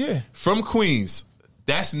 right? Yeah. From Queens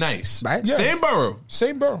That's nice. Right? Yes. Same borough.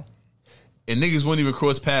 Same borough. And niggas won't even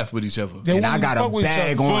cross paths with each other. And I got a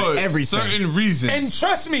bag on for everything. certain reasons. And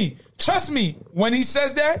trust me, when he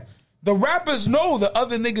says that, the rappers know the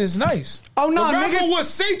other nigga is nice. Oh, no, the rapper niggas will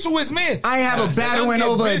say to his man, I ain't have a battle in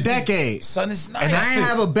over a decade. Son is nice. And I ain't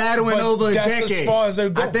have a battle in over a decade. As far as they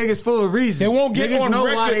go. I think it's for a reason. They won't get niggas on know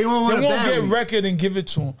record. Why they won't get record and give it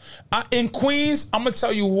to him. In Queens, I'm gonna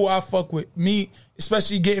tell you who I fuck with. Me,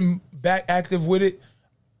 especially getting back active with it.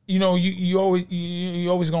 You know, you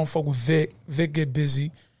always gonna fuck with Vic. Vic get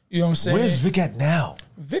busy. You know what I'm saying? Where's Vic at now?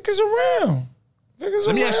 Vic is around.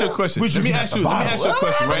 Let me ask you a question. Let me ask you a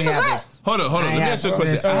question, right? Hold on. Let me ask you a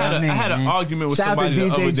question. I had an argument with somebody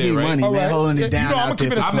the other day, right? Money, man, holding it down out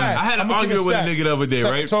there. I had an argument with a nigga the other day,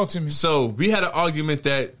 right? Talk to me. So we had an argument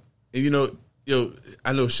that,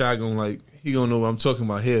 I know Shy he gonna know what I'm talking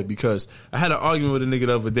about here because I had an argument with a nigga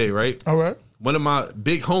the other day, right? All right. One of my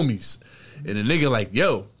big homies, and the nigga like,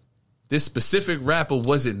 yo, this specific rapper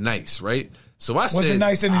wasn't nice, right? So I said, wasn't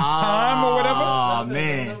nice in his time or whatever. Oh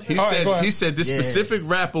man, he said this specific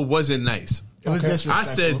rapper wasn't nice. It was disrespectful.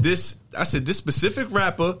 I said this specific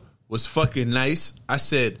rapper was fucking nice. I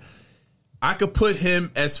said I could put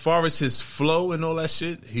him as far as his flow and all that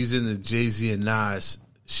shit. He's in the Jay-Z and Nas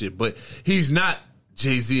shit, but he's not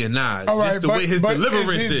Jay-Z and Nas. All right, just the way his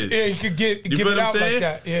deliverance is. Yeah, he could give it out like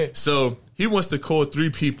that. Yeah. So he wants to call 3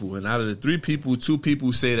 people, and out of the 3 people, 2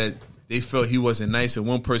 people say that they felt he wasn't nice, and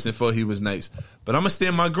 1 person felt he was nice. But I'm gonna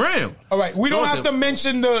stand my ground. All right, we don't have to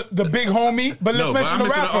mention the big homie, but let's mention the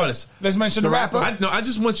rapper. Artist. Let's mention the rapper. I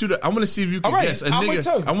just want you to. I want to see if you can guess a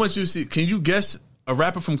nigga. I want you to see. Can you guess a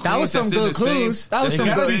rapper from Queens? That was some good clues. That was some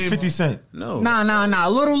good. 50 Cent. No. Nah. A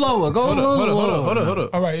little lower. Go a little lower. Hold up.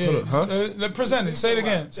 All right, yeah. Present it. Say it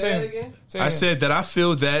again. Say it again. I said that I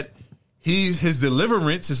feel that his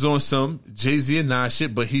deliverance is on some Jay-Z and Nas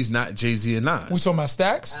shit, but he's not Jay-Z and Nas. We talking about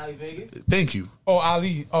Stacks? Ali Vegas. Thank you. Oh,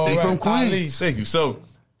 Ali. Oh, right. From Queens. Ali. Thank you.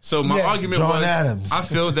 So my argument John was, Adams. I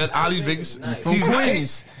feel that Ali Vegas, he's Queens.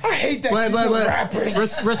 nice. I hate that shit with rappers.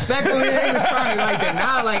 Respectfully, he was trying to like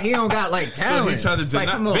deny like he don't got like talent. So he tried to deny.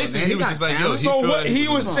 Like, come on, basically, man, he was just like, yo, talent. he So feel what like he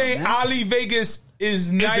was saying, man. Ali Vegas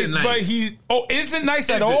is nice, nice. but isn't nice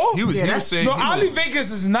at all? He was saying, no, Ali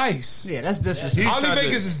Vegas is nice. Yeah, that's disrespectful. Ali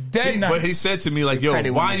Vegas is dead nice. But he said to me like, yo,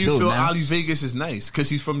 credit why when you it's due, feel man. Ali Vegas is nice? Because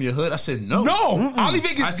he's from your hood? I said, no. No, Ali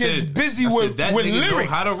Vegas gets busy with that nigga lyrics. know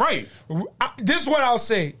how to write. This is what I'll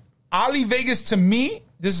say. Ali Vegas, to me,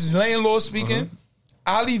 this is landlord speaking.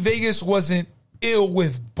 Ali Vegas wasn't ill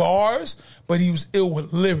with bars, but he was ill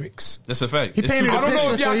with lyrics. That's a fact. He painted I don't know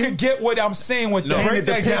picture if y'all for you. could get what I'm saying with that. Painted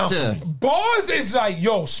the Break that down. picture. Bars is like,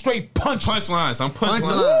 yo, straight punches. Punchlines. I'm punchlines.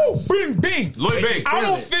 Punchlines. Woo, bing. Lloyd Banks. I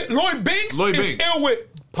don't think Lloyd Banks Lloyd is Banks. ill with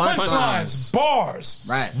punchlines, Punchlines. bars.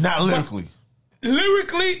 Right. Not lyrically.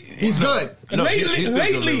 Lyrically, He's good. No, lately, he's still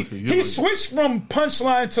good lately lyrically. he switched from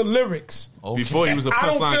punchline to lyrics. Before he was a I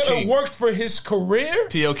don't punchline feel king. it worked for his career.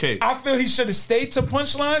 PLK. I feel he should have stayed to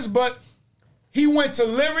punchlines, but he went to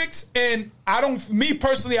lyrics, and me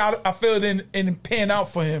personally, I feel it didn't pan out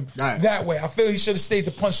for him that way. I feel he should have stayed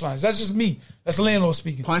to punchlines. That's just me. That's landlord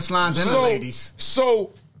speaking. Punchlines and the ladies.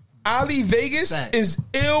 So Ali Vegas is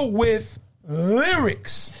ill with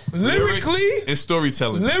lyrics. Lyrically and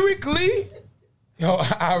storytelling. Lyrically, yo,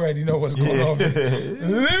 I already know what's going on.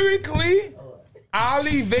 Lyrically,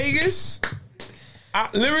 Ali Vegas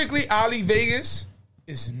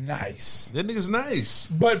is nice. That nigga's nice.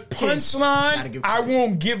 But punchline, I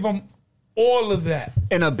won't give him all of that.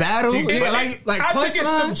 In a battle, I think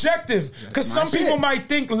it's subjective because some people might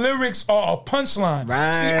think lyrics are a punchline.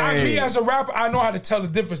 Right. See, me as a rapper, I know how to tell the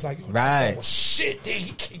difference. Like, yo, right. Oh shit,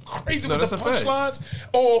 he came crazy No, with the that's a punchlines.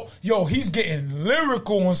 Or yo, he's getting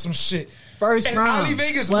lyrical on some shit. First and round. Ali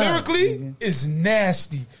Vegas Slam. lyrically is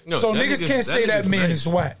nasty. No, so that niggas nigga's- can't say that man nice.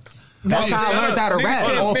 is whack. That's how I learned how to Niggas rap.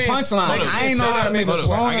 can't All miss. punchlines. I ain't know how to make a Hold up.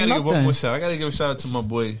 song I or gotta give one nothing. more shout. I gotta give a shout out to my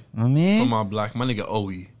boy from my block, my nigga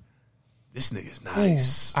Owie. This nigga's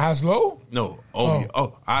nice. Oslo? No, Owie.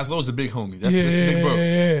 Oh, Oslow's a big homie. That's big bro.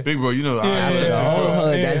 yeah. Big bro, you know. Shout out to the whole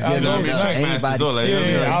hood that's giving Oslo it is up. nice. Anybody All that,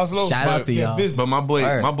 speaking. Oslo. Shout out to y'all. busy. But my boy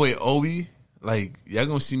Word. Owie, like, y'all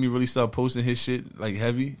gonna see me really start posting his shit like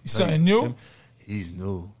heavy. Something like, new? He's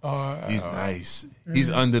new. He's nice. He's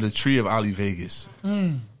under the tree of Ali Vegas.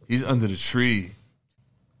 He's under the tree.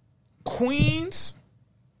 Queens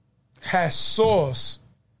has sauce,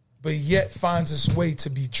 but yet finds its way to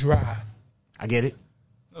be dry. I get it.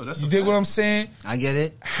 No, that's You dig what I'm saying? I get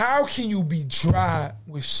it. How can you be dry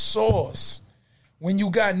with sauce when you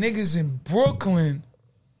got niggas in Brooklyn?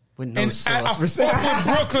 With no And I sauce. fuck with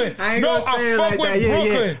Brooklyn. I ain't No, gonna say I it fuck like with that. Yeah,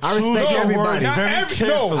 yeah. Brooklyn. I respect No, everybody. not Very every-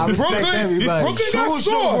 carefully. No, I respect Brooklyn, everybody. Brooklyn got Choose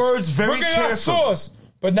your sauce. words very Brooklyn got carefully. sauce.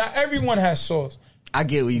 but not everyone has sauce. I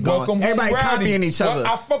get where you going. Welcome Everybody Home Rowdy. copying each other.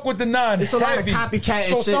 Well, I fuck with the 9. It's a lot of heavy. copycat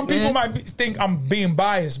So and some shit, people man. might think I'm being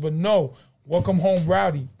biased, but no. Welcome Home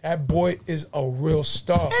Rowdy. That boy is a real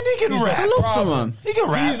star. And he can He's rap. a Salute to problem. him. He can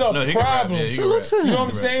rap. He's a No, he can rap. problem. Yeah, he can Salute rap. to him. You know what I'm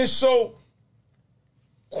saying? So,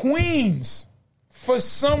 Queens, for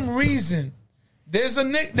some reason, there's a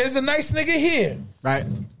nice nigga here. Right.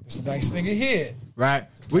 There's a nice nigga here. Right.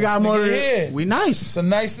 We got more. nigga here. We nice. There's a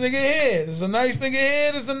nice nigga here. There's a nice nigga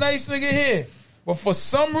here. There's a nice nigga here. But for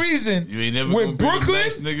some reason, You ain't never with gonna bring them Brooklyn,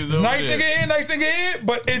 nice niggas over nice there. nigga here, nice nigga here,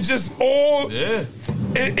 but it just all Yeah.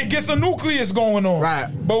 it gets a nucleus going on. Right.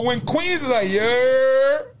 But when Queens is like,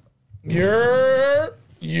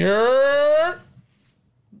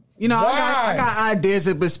 You know, I Why? got ideas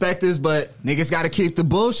and perspectives, but niggas got to keep the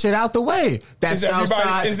bullshit out the way. That Is South everybody-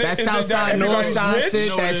 Side, is it- that is it South that Side, North everybody's Side rich? shit, You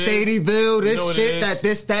know that what it is? Shadyville, this You know what shit, it that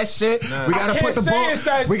is? that shit. Nah. We got I to can't put the say it's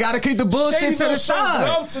that- we got to keep the bullshit to Shadyville the shows side.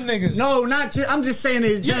 love to niggas. No, not just. I'm just saying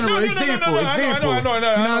it in general. no, Example. I know, I know, You know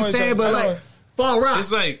what I'm saying? But like, Fall Rock,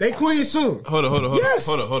 It's like- they Queens too. Hold on. Yes.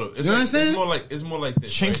 Hold on. It's You know what I'm saying? It's more like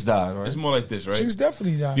this. Chinks right? died, right? It's more like this, right? Chicks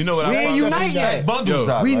definitely died. You know what We I ain't found out? unite yet. Bundles Yo.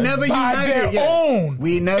 died, We right? never By united their yet. own.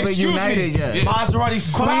 We never Excuse united me. yet. Yeah.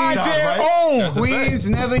 Maserati By died, their right? own. That's a Queens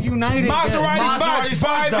never united yet. Maserati Fox by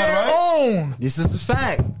Fox died, their right? own. This is the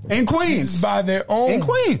fact. In This Queens. is by their own. In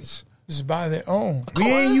Queens. This is by their own. We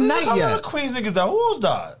ain't unite How yet. many Queens niggas died? Who else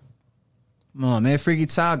died? Come on, man. Freaky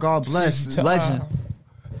Ty, God bless. Freaky Ty. Legend.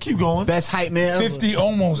 Keep going. Best hype man ever. 50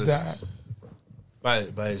 almost died. By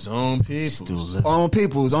his own people. On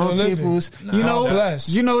people's, Still on living. people's. Nah, You know, blessed.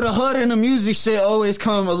 you know the hood and the music shit always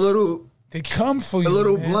come a little They come for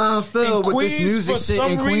you. man. blind field In with this Queens, music for shit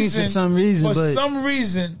some in Queens for reason- some reason. For But some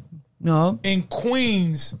reason, no, in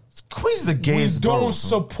Queens, Queens is the we gayest don't borough.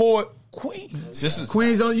 support Queens. This is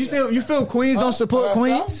Queens don't. You feel Queens don't support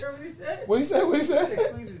Queens? What he say? What he say?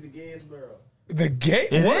 Queens is the gayest borough. The gay?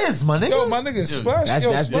 It What? is, my nigga. Yo, my nigga, Splash. That's-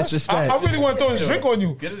 yo, that's Splash. disrespect. I really want to throw this drink on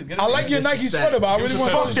you. Get it, I like your Nike disrespect. sweater, but I really want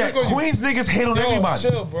to throw Fuck this that. drink on you. Queens niggas hate on Yo, everybody.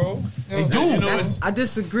 chill, bro. They do. You know That's- I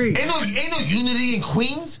disagree. Ain't no unity in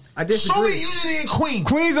Queens. I disagree. Show me unity in Queens.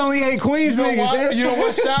 Queens only hate Queens You know niggas. what? They- You know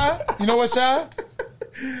what, Shy? You know what, Shy?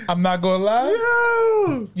 I'm not gonna lie.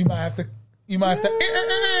 Yo. You might have to.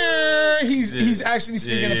 He's actually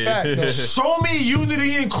speaking a fact. Though. Show me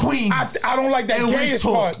unity in Queens. I don't like that And we gayest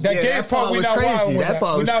talk. part. That Yeah, gayest that part part we was not crazy. wild with. That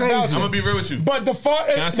part We was not crazy. vouching. I'm gonna be real with you. But the part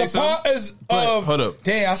Can I say the part something? is of Hold up.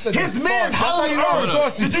 Damn, I said His the man's part. That's how Hollywood you know I'm Earth.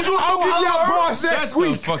 saucy. Did you do I'll something give y'all Hollywood bars Shut next the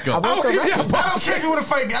week. fuck up. I'll give y'all I bars. don't care if you want to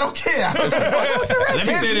fight me. I don't care. Let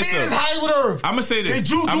me say His this man is though. Hollywood Earth. I'm gonna say this. Did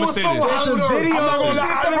you I'm do gonna a say song with this. Hollywood There's a Earth? video I'm not I gonna on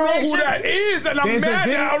lie. don't know who that is, and I'm There's a mad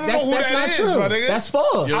video. that I don't know who That's that not is, true. my nigga. That's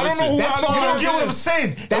false. Yo, I don't know who That's I don't You know don't who get what that I'm is.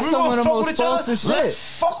 saying. That's If we some gonna of the fuck most with each other, falsest let's shit.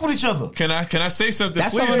 fuck with each other. Can I say something,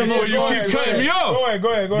 That's please, some of the before most you false keep shit. cutting me off?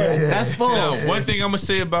 Go ahead. That's false. Now, one thing I'm gonna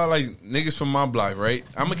say about like niggas from my block, right?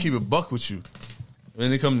 I'm gonna keep it buck with you.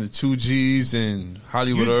 When it comes to 2Gs and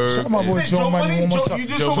Hollywood Earth, Shout out my boy Is it Joe Joe Money Money? one more Joe- time. you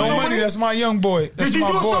did Joe something with Joe Joe Money, Money? that's my young boy. That's Did you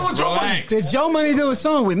my do a boy. song with Joe Money? relax. Did Joe Money do a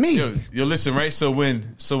song with me? Yo, listen, right? So when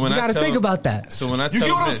You I gotta tell think him- about that. So when I You tell get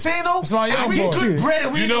what him I'm this, saying though? It's my young we boy. good bread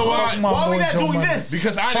and we You know what? My Why boy we not Joe doing Money. this?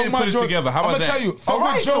 because I didn't put it together. How I'm about gonna that? tell you, fuck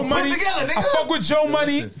Alright, with so Joe put it Money. together, nigga. I fuck with Joe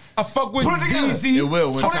Money. I fuck with Put it together. DZ. It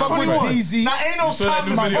will when I it's fuck with 2021. DZ. Now ain't no You saw that time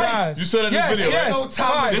new to video? fight. You saw that new Yes, video, yes. right? No time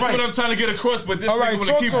Fine. This is right. what I'm trying to get across, but this All nigga right,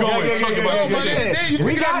 wanna talk keep to him. going. Yeah, Talk yeah, about yeah, some yeah, shit. yeah. You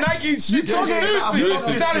take that Nike shit too talking- seriously. you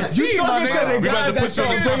It's not a talking team, my to the nigga. We about to guy put that you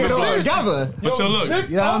on took top it of it. together. But yo, look. zip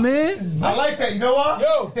You know what I mean? I like that. You know what?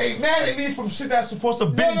 Yo. They mad at me from shit that's supposed to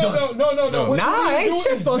be done. No. What Nah, you ain't do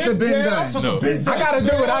shit is supposed to zip been down. done. No. I gotta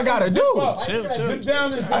do what I gotta do. Zip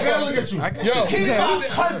down and zip I gotta up. look at you. Yo, He's yeah. my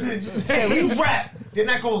cousin. And he rap. They're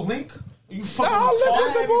not gonna link. You fucking I'll link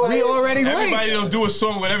with the boy. We already Everybody linked. don't do a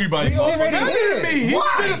song with everybody. He's already better did. than me. He Why?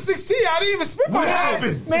 spit a 16. I didn't even spit my What shit.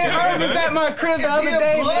 happened? Man, Herb was at my crib the other he a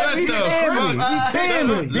day. blood? He Shut the paying fuck me. up. He paying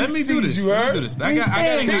me. Let me do this. You Let me heard? do this. I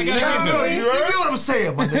gotta give You You get what I'm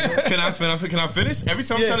saying, my nigga. Can I finish? Every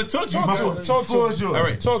time I'm trying to talk to you, Talk to bro. him. Talk to Floor him. is yours. All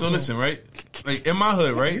right, Talk so to listen, right? Like in my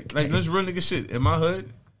hood, right? Like let's real nigga shit. In my hood,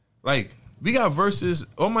 like we got verses.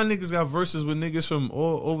 All my niggas got verses with niggas from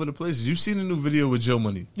all over the places. You seen the new video with Joe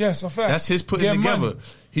Money? Yes, a fact. That's his putting Get together. money.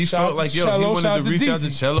 He Shout felt out like to yo, Cello, he shout wanted out to to reach out to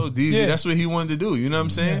DZ. Cello, DZ. Yeah. That's what he wanted to do. You know what I'm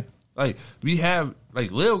saying? Yeah. Like we have like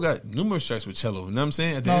Lil got numerous tracks with Cello. You know what I'm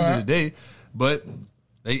saying? At the end of the day, but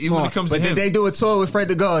like, even when it comes But to did him, they do a tour with Fred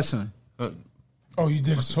the Godson? Oh, you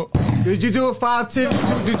did a talk. Did you do a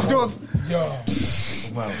 510? Did you do a? Yo.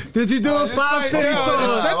 Did you do a 5 city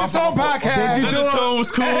tour? Set the Tone podcast. Did you do Tone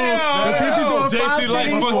was cool. Did you do a 5 JC like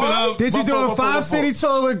city? fucked it up. Did you do a 5 city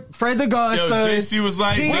tour with Fred the Godson? JC was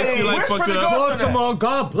like, JC like fucked it up. Baltimore,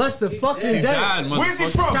 God bless the fucking day. Where's he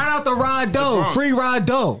from? Shout out to Rod Doe, free Rod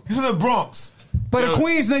Doe. He's from the Bronx. But a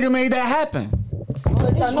Queens nigga made that happen.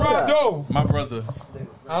 Who's Rod Doe? My brother.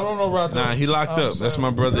 I don't know Rod Doe. Nah, he locked up. That's my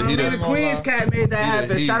brother. He The Queens cat made that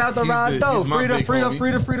happen. Shout out to Rod Doe. Free the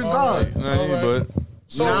God. But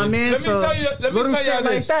So, you know what I mean? Let me tell you little this. shit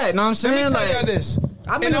like that. Know what I'm saying? Let me tell y'all this.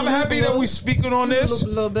 And I'm happy that we speaking on this.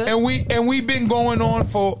 And we've been going on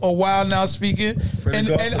for a while now speaking. And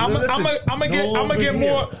I'm gonna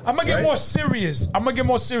get more serious. I'm gonna get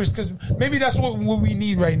more serious because maybe that's what we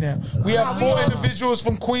need right now. We have 4 individuals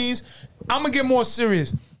from Queens. I'm gonna get more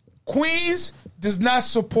serious. Queens does not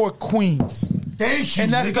support Queens. Thank you,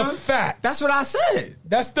 and that's nigga. the fact. That's what I said.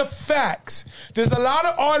 That's the facts. There's a lot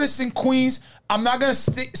of artists in Queens. I'm not going to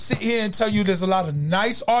sit here and tell you there's a lot of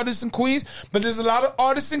nice artists in Queens, but there's a lot of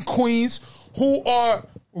artists in Queens who are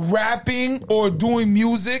rapping or doing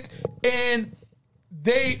music, and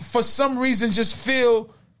they, for some reason, just feel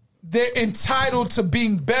they're entitled to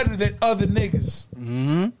being better than other niggas.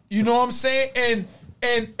 Mm-hmm. You know what I'm saying?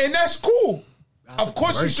 And that's cool. Of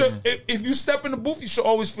course, you should. If you step in the booth, you should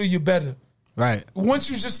always feel you're better. Right. Once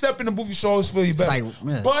you just step in the booth, you should always feel you better.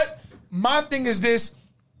 But my thing is this: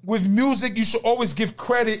 with music, you should always give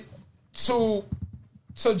credit to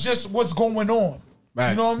just what's going on. Right.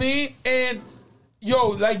 You know what I mean? And yo,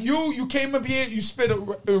 like you came up here, you spit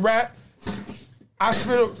a rap. I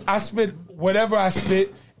spit whatever I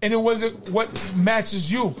spit, and it wasn't what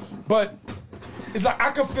matches you. But it's like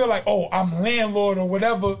I could feel like, oh, I'm landlord or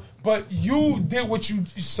whatever. But you did what you're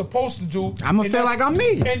supposed to do. I'm gonna feel like I'm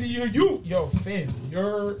me. And yo, fam,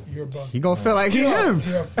 you're bugging. He gonna feel like he him.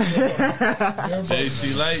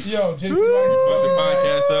 JC Light. Yo, JC Light fucked the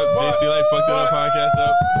podcast up. JC Light fucked the podcast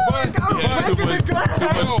up. But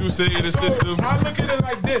too much juice in the system. I look at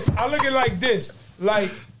it like this.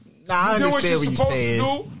 Like, I you do what you're understand what supposed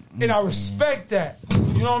you're to do, and I respect that.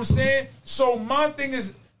 You know what I'm saying? So my thing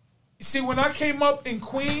is, see, when I came up in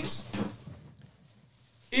Queens,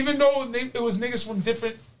 even though it was niggas from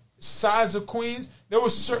different sides of Queens, there were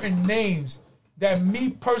certain names that me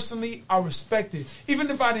personally I respected, even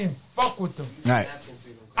if I didn't fuck with them. Right.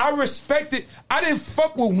 I respected. I didn't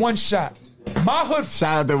fuck with One Shot. My hood.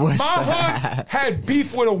 Shout out to One Shot. Hood had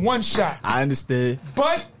beef with a One Shot. I understood.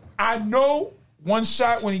 But I know One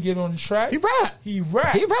Shot when he get on the track. He rap. He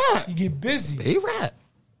get busy. He rap.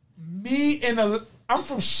 I'm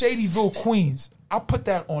from Shadyville, Queens. I put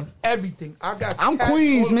that on everything. I'm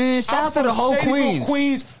Queens, man. Shout out to the whole Queens.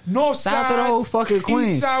 Queens, North Side. Shout out to the whole fucking Queens.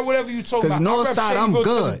 East Side, whatever you talking about. Because North Side, I'm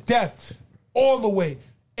good. Death, all the way.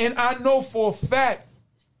 And I know for a fact,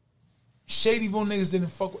 Shadyville niggas didn't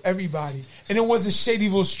fuck with everybody. And it wasn't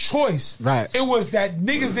Shadyville's choice. Right. It was that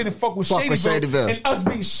niggas didn't fuck with Shadyville. And us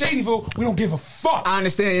being Shadyville, we don't give a fuck. I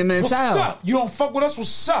understand your mentality. What's up? You don't fuck with us,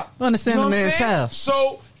 what's up? I understand the mentality.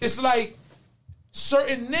 So, it's like,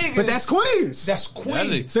 certain niggas. But that's Queens. That's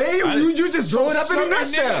Queens. You just drove it up in a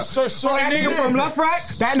nutshell. Certain nigga from Left Rack.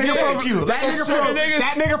 That nigga from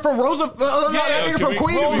that nigga from Rosa. That nigga from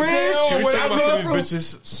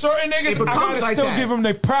Queensbridge. Certain niggas, I gotta still give them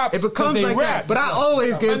their props. It becomes like that. But I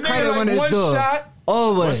always give credit when it's due.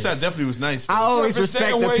 Always. One Shot definitely was nice. I always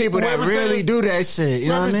respect the people that really do that shit. You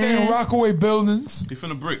know what I mean? Rockaway Buildings. He from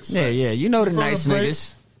the bricks. Yeah. You know the nice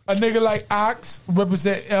niggas. A nigga like Ox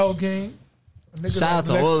represent L Game. Shout out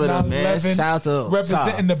to all of them, man. Shout out to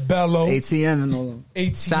representing the Bellow, ATM and all them.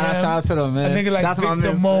 ATM. Shout out to them, man. A nigga like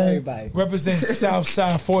Victor Moan represents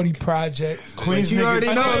Southside 40 Projects. Queens, you already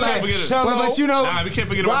know, like, but you know, we can't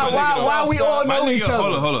forget why we all know each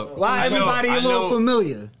other. Hold up. Why everybody a little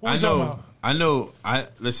familiar? I know.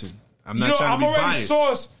 Listen. I'm not trying to be biased.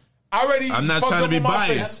 I'm not trying to be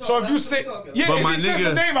biased. So if you say, if he says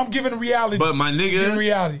the name, I'm giving reality. But my nigga,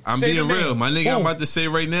 reality. I'm being real. My nigga, I'm about to say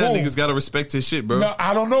right now, niggas gotta respect his shit, bro. No,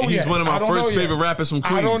 I don't know yet. He's one of my first favorite rappers from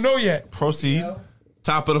Queens. I don't know yet. Proceed.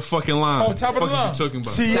 Top of the fucking line. Oh, top of the line. What you talking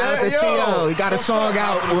about? Shout out to T.O. He got a song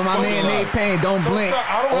out with my man Nate Payne, Don't Blink.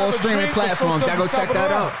 All streaming platforms. Y'all go check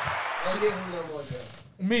that out.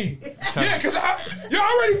 Me. Yeah, because you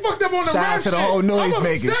already fucked up on the rap shit. Shout out to the whole noise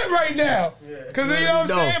makers. I'm upset right now. Because you know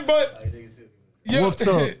what I'm saying? But Wolf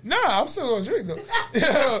talk. Nah, I'm still gonna drink though.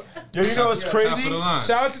 Yo, you know what's crazy?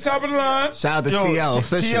 Shout out to Top of the Line. Shout out to TL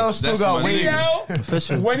official. TL still got waves.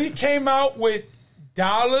 Official. When he came out with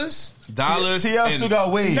Dollars. TL still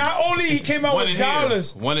got waves. Not only he came out with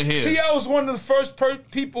Dollars. One in here. TL was one of the first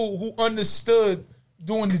people who understood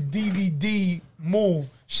doing the DVD move.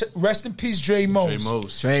 Rest in peace, Dre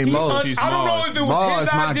Mose. Dre Mose. I don't know if it was his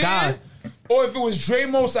idea or if it was Dre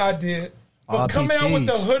Mose's idea, but coming out with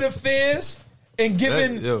the Hood Affairs and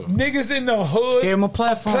giving niggas in the hood Gave him a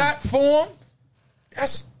platform.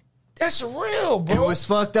 That's real, bro. And what's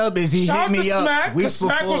fucked up is he Shout hit me up. Smack, because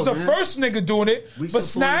Smack was the first nigga doing it. But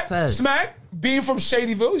Smack, being from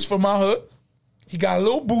Shadyville, he's from my hood. He got a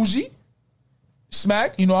little bougie.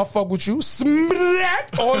 Smack, you know I fuck with you. Smack,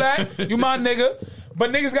 all that. You my nigga.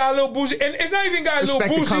 But niggas got a little bougie. And it's not even got a little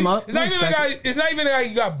bougie. It's not even like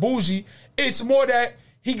he got bougie. It's more that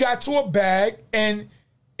he got to a bag, and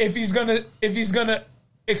if he's gonna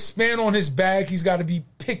expand on his bag, he's got to be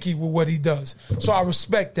picky with what he does. So I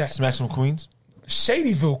respect that. Smack from Queens?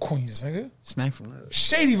 Shadyville, Queens, nigga. Smack from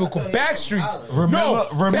Shadyville, Backstreets. Remember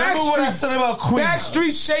what I said about Queens?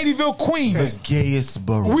 Backstreets, Shadyville, Queens. The gayest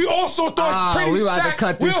borough. We also thought Pretty we about to Shaq.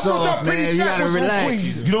 cut this off, man. You gotta relax.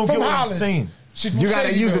 Queens. You don't get from what I'm Hollis. saying. You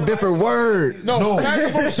gotta use a different word. No. Smack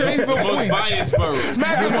is from Shadyville, Most Queens. biased borough.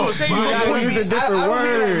 Smack is from You Shadyville, gotta Queens. use a different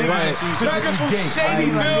word. Smack is from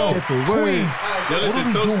Shadyville, Queens. Yo, listen,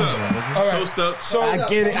 toast up. All right. Toast up. So I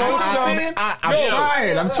get it.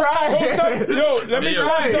 I'm trying. Toast up. Yo, let me toast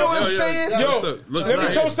up. You know what I'm saying? Yo, let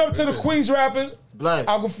me toast up to the Queens rappers. Bless.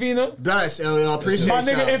 Aquafina. Bless. I appreciate My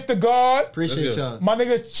nigga If the God. Appreciate y'all. My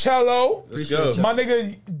nigga Cello. Let's go. My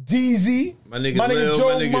nigga DZ. My nigga Lil, Joe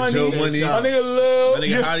my nigga Money. Joe Money. My nigga Lil. My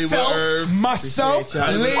nigga Hollywood Herb. Myself.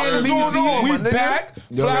 Appreciate Lynn y'all. Leezy. We my nigga? back.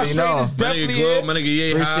 You already Flash know. Rate is My nigga definitely Grub, it. my nigga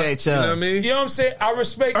Ye High. Appreciate You know y'all. what I mean? You know what I'm saying? I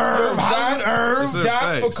respect Hollywood Herb.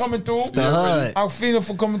 Doc for Facts. coming through. The hood. Alfina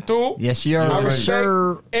for coming through. Yes, you're I respect,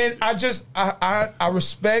 sure. and I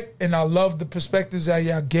respect and I love the perspectives that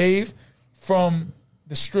y'all gave from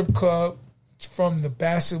the strip club, from the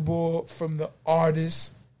basketball, from the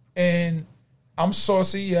artists, and I'm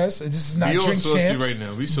saucy. Yes, this is not We all drink saucy champs right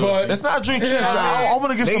now. We but- saucy. That's not drink champs. I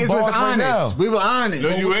want to get Niggas some was bars right now. honest. We were honest. No,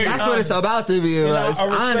 you ain't. That's what it's about to be. I It's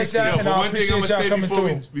respect honesty. that. Yo, And but I one thing I'm appreciate gonna say y'all coming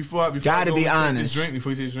before through. I Gotta go be and take honest. this drink,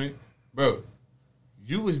 before you take this drink, bro,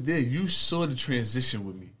 you was there. You saw the transition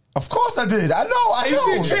with me. Of course I did. I know. You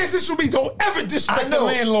see, transition be don't ever disrespect the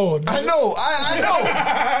landlord. I know. I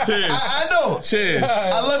know. Cheers. I know. Cheers.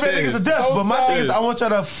 I love that niggas to death, but my thing is I want y'all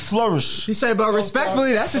to flourish. He said, but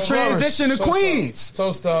respectfully, that's the transition to Queens.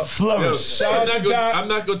 Toast up. Flourish. I'm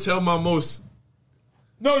not gonna tell my most.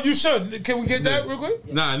 No, you should. Can we get that real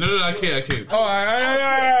quick? Nah, no, I can't. All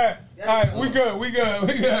right. We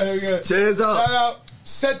good. Cheers up. Shout out.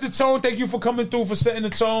 Set the tone. Thank you for coming through, for setting the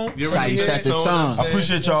tone. You That's how you set the tone. I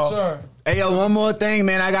appreciate y'all. Yes, sir. Hey, yo, one more thing,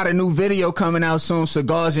 man. I got a new video coming out soon,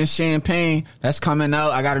 Cigars and Champagne. That's coming out.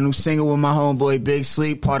 I got a new single with my homeboy Big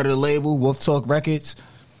Sleep, part of the label, Wolf Talk Records.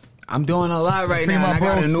 I'm doing a lot right now, and I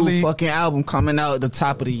got a new fucking album coming out at the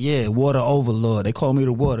top of the year, Water Overlord. They call me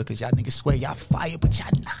the Water because y'all niggas swear y'all fire, but y'all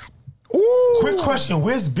not. Ooh. Quick question.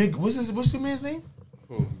 What's the man's name?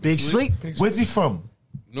 Big Sleep? Where's he from?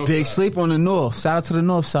 No Big side. Sleep on the north. Shout out to the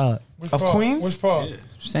north side. Of Queens? Which part?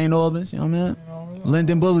 St. Albans, you know what I mean?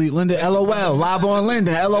 Linden Bully, Linden LOL, live on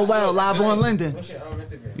Linden, LOL, live on Linden.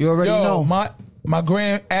 You already know. My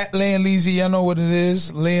grand at Land Leezy, y'all know what it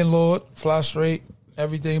is. Landlord, Fly Straight,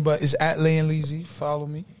 everything, but it's at Land Leezy. Follow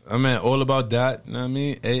me. I'm all about that. You know what I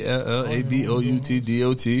mean?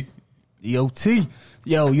 ALLABOUTDOT. EOT.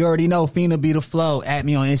 Yo, you already know, Fina be the flow. At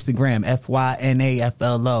me on Instagram,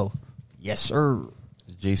 FYNAFLO. Yes, sir.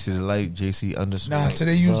 JC the Light, JC underscore. Nah,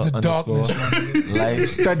 today use the darkness.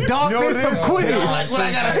 The darkness of Queens. That's what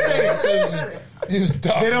I gotta say. Use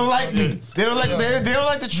darkness. They don't like me. They don't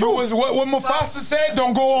like the You truth. was what Mufasa said.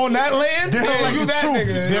 Don't go on that land. They don't like you the that truth.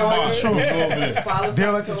 nigga. They don't like the truth. They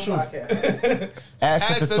don't like the truth.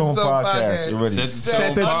 Set the Tone podcast. You ready?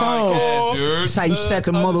 Set the tone. That's how you set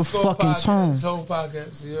the motherfucking tone. Tone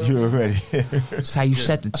podcast. You ready? That's how you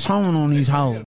set the tone on these hoes.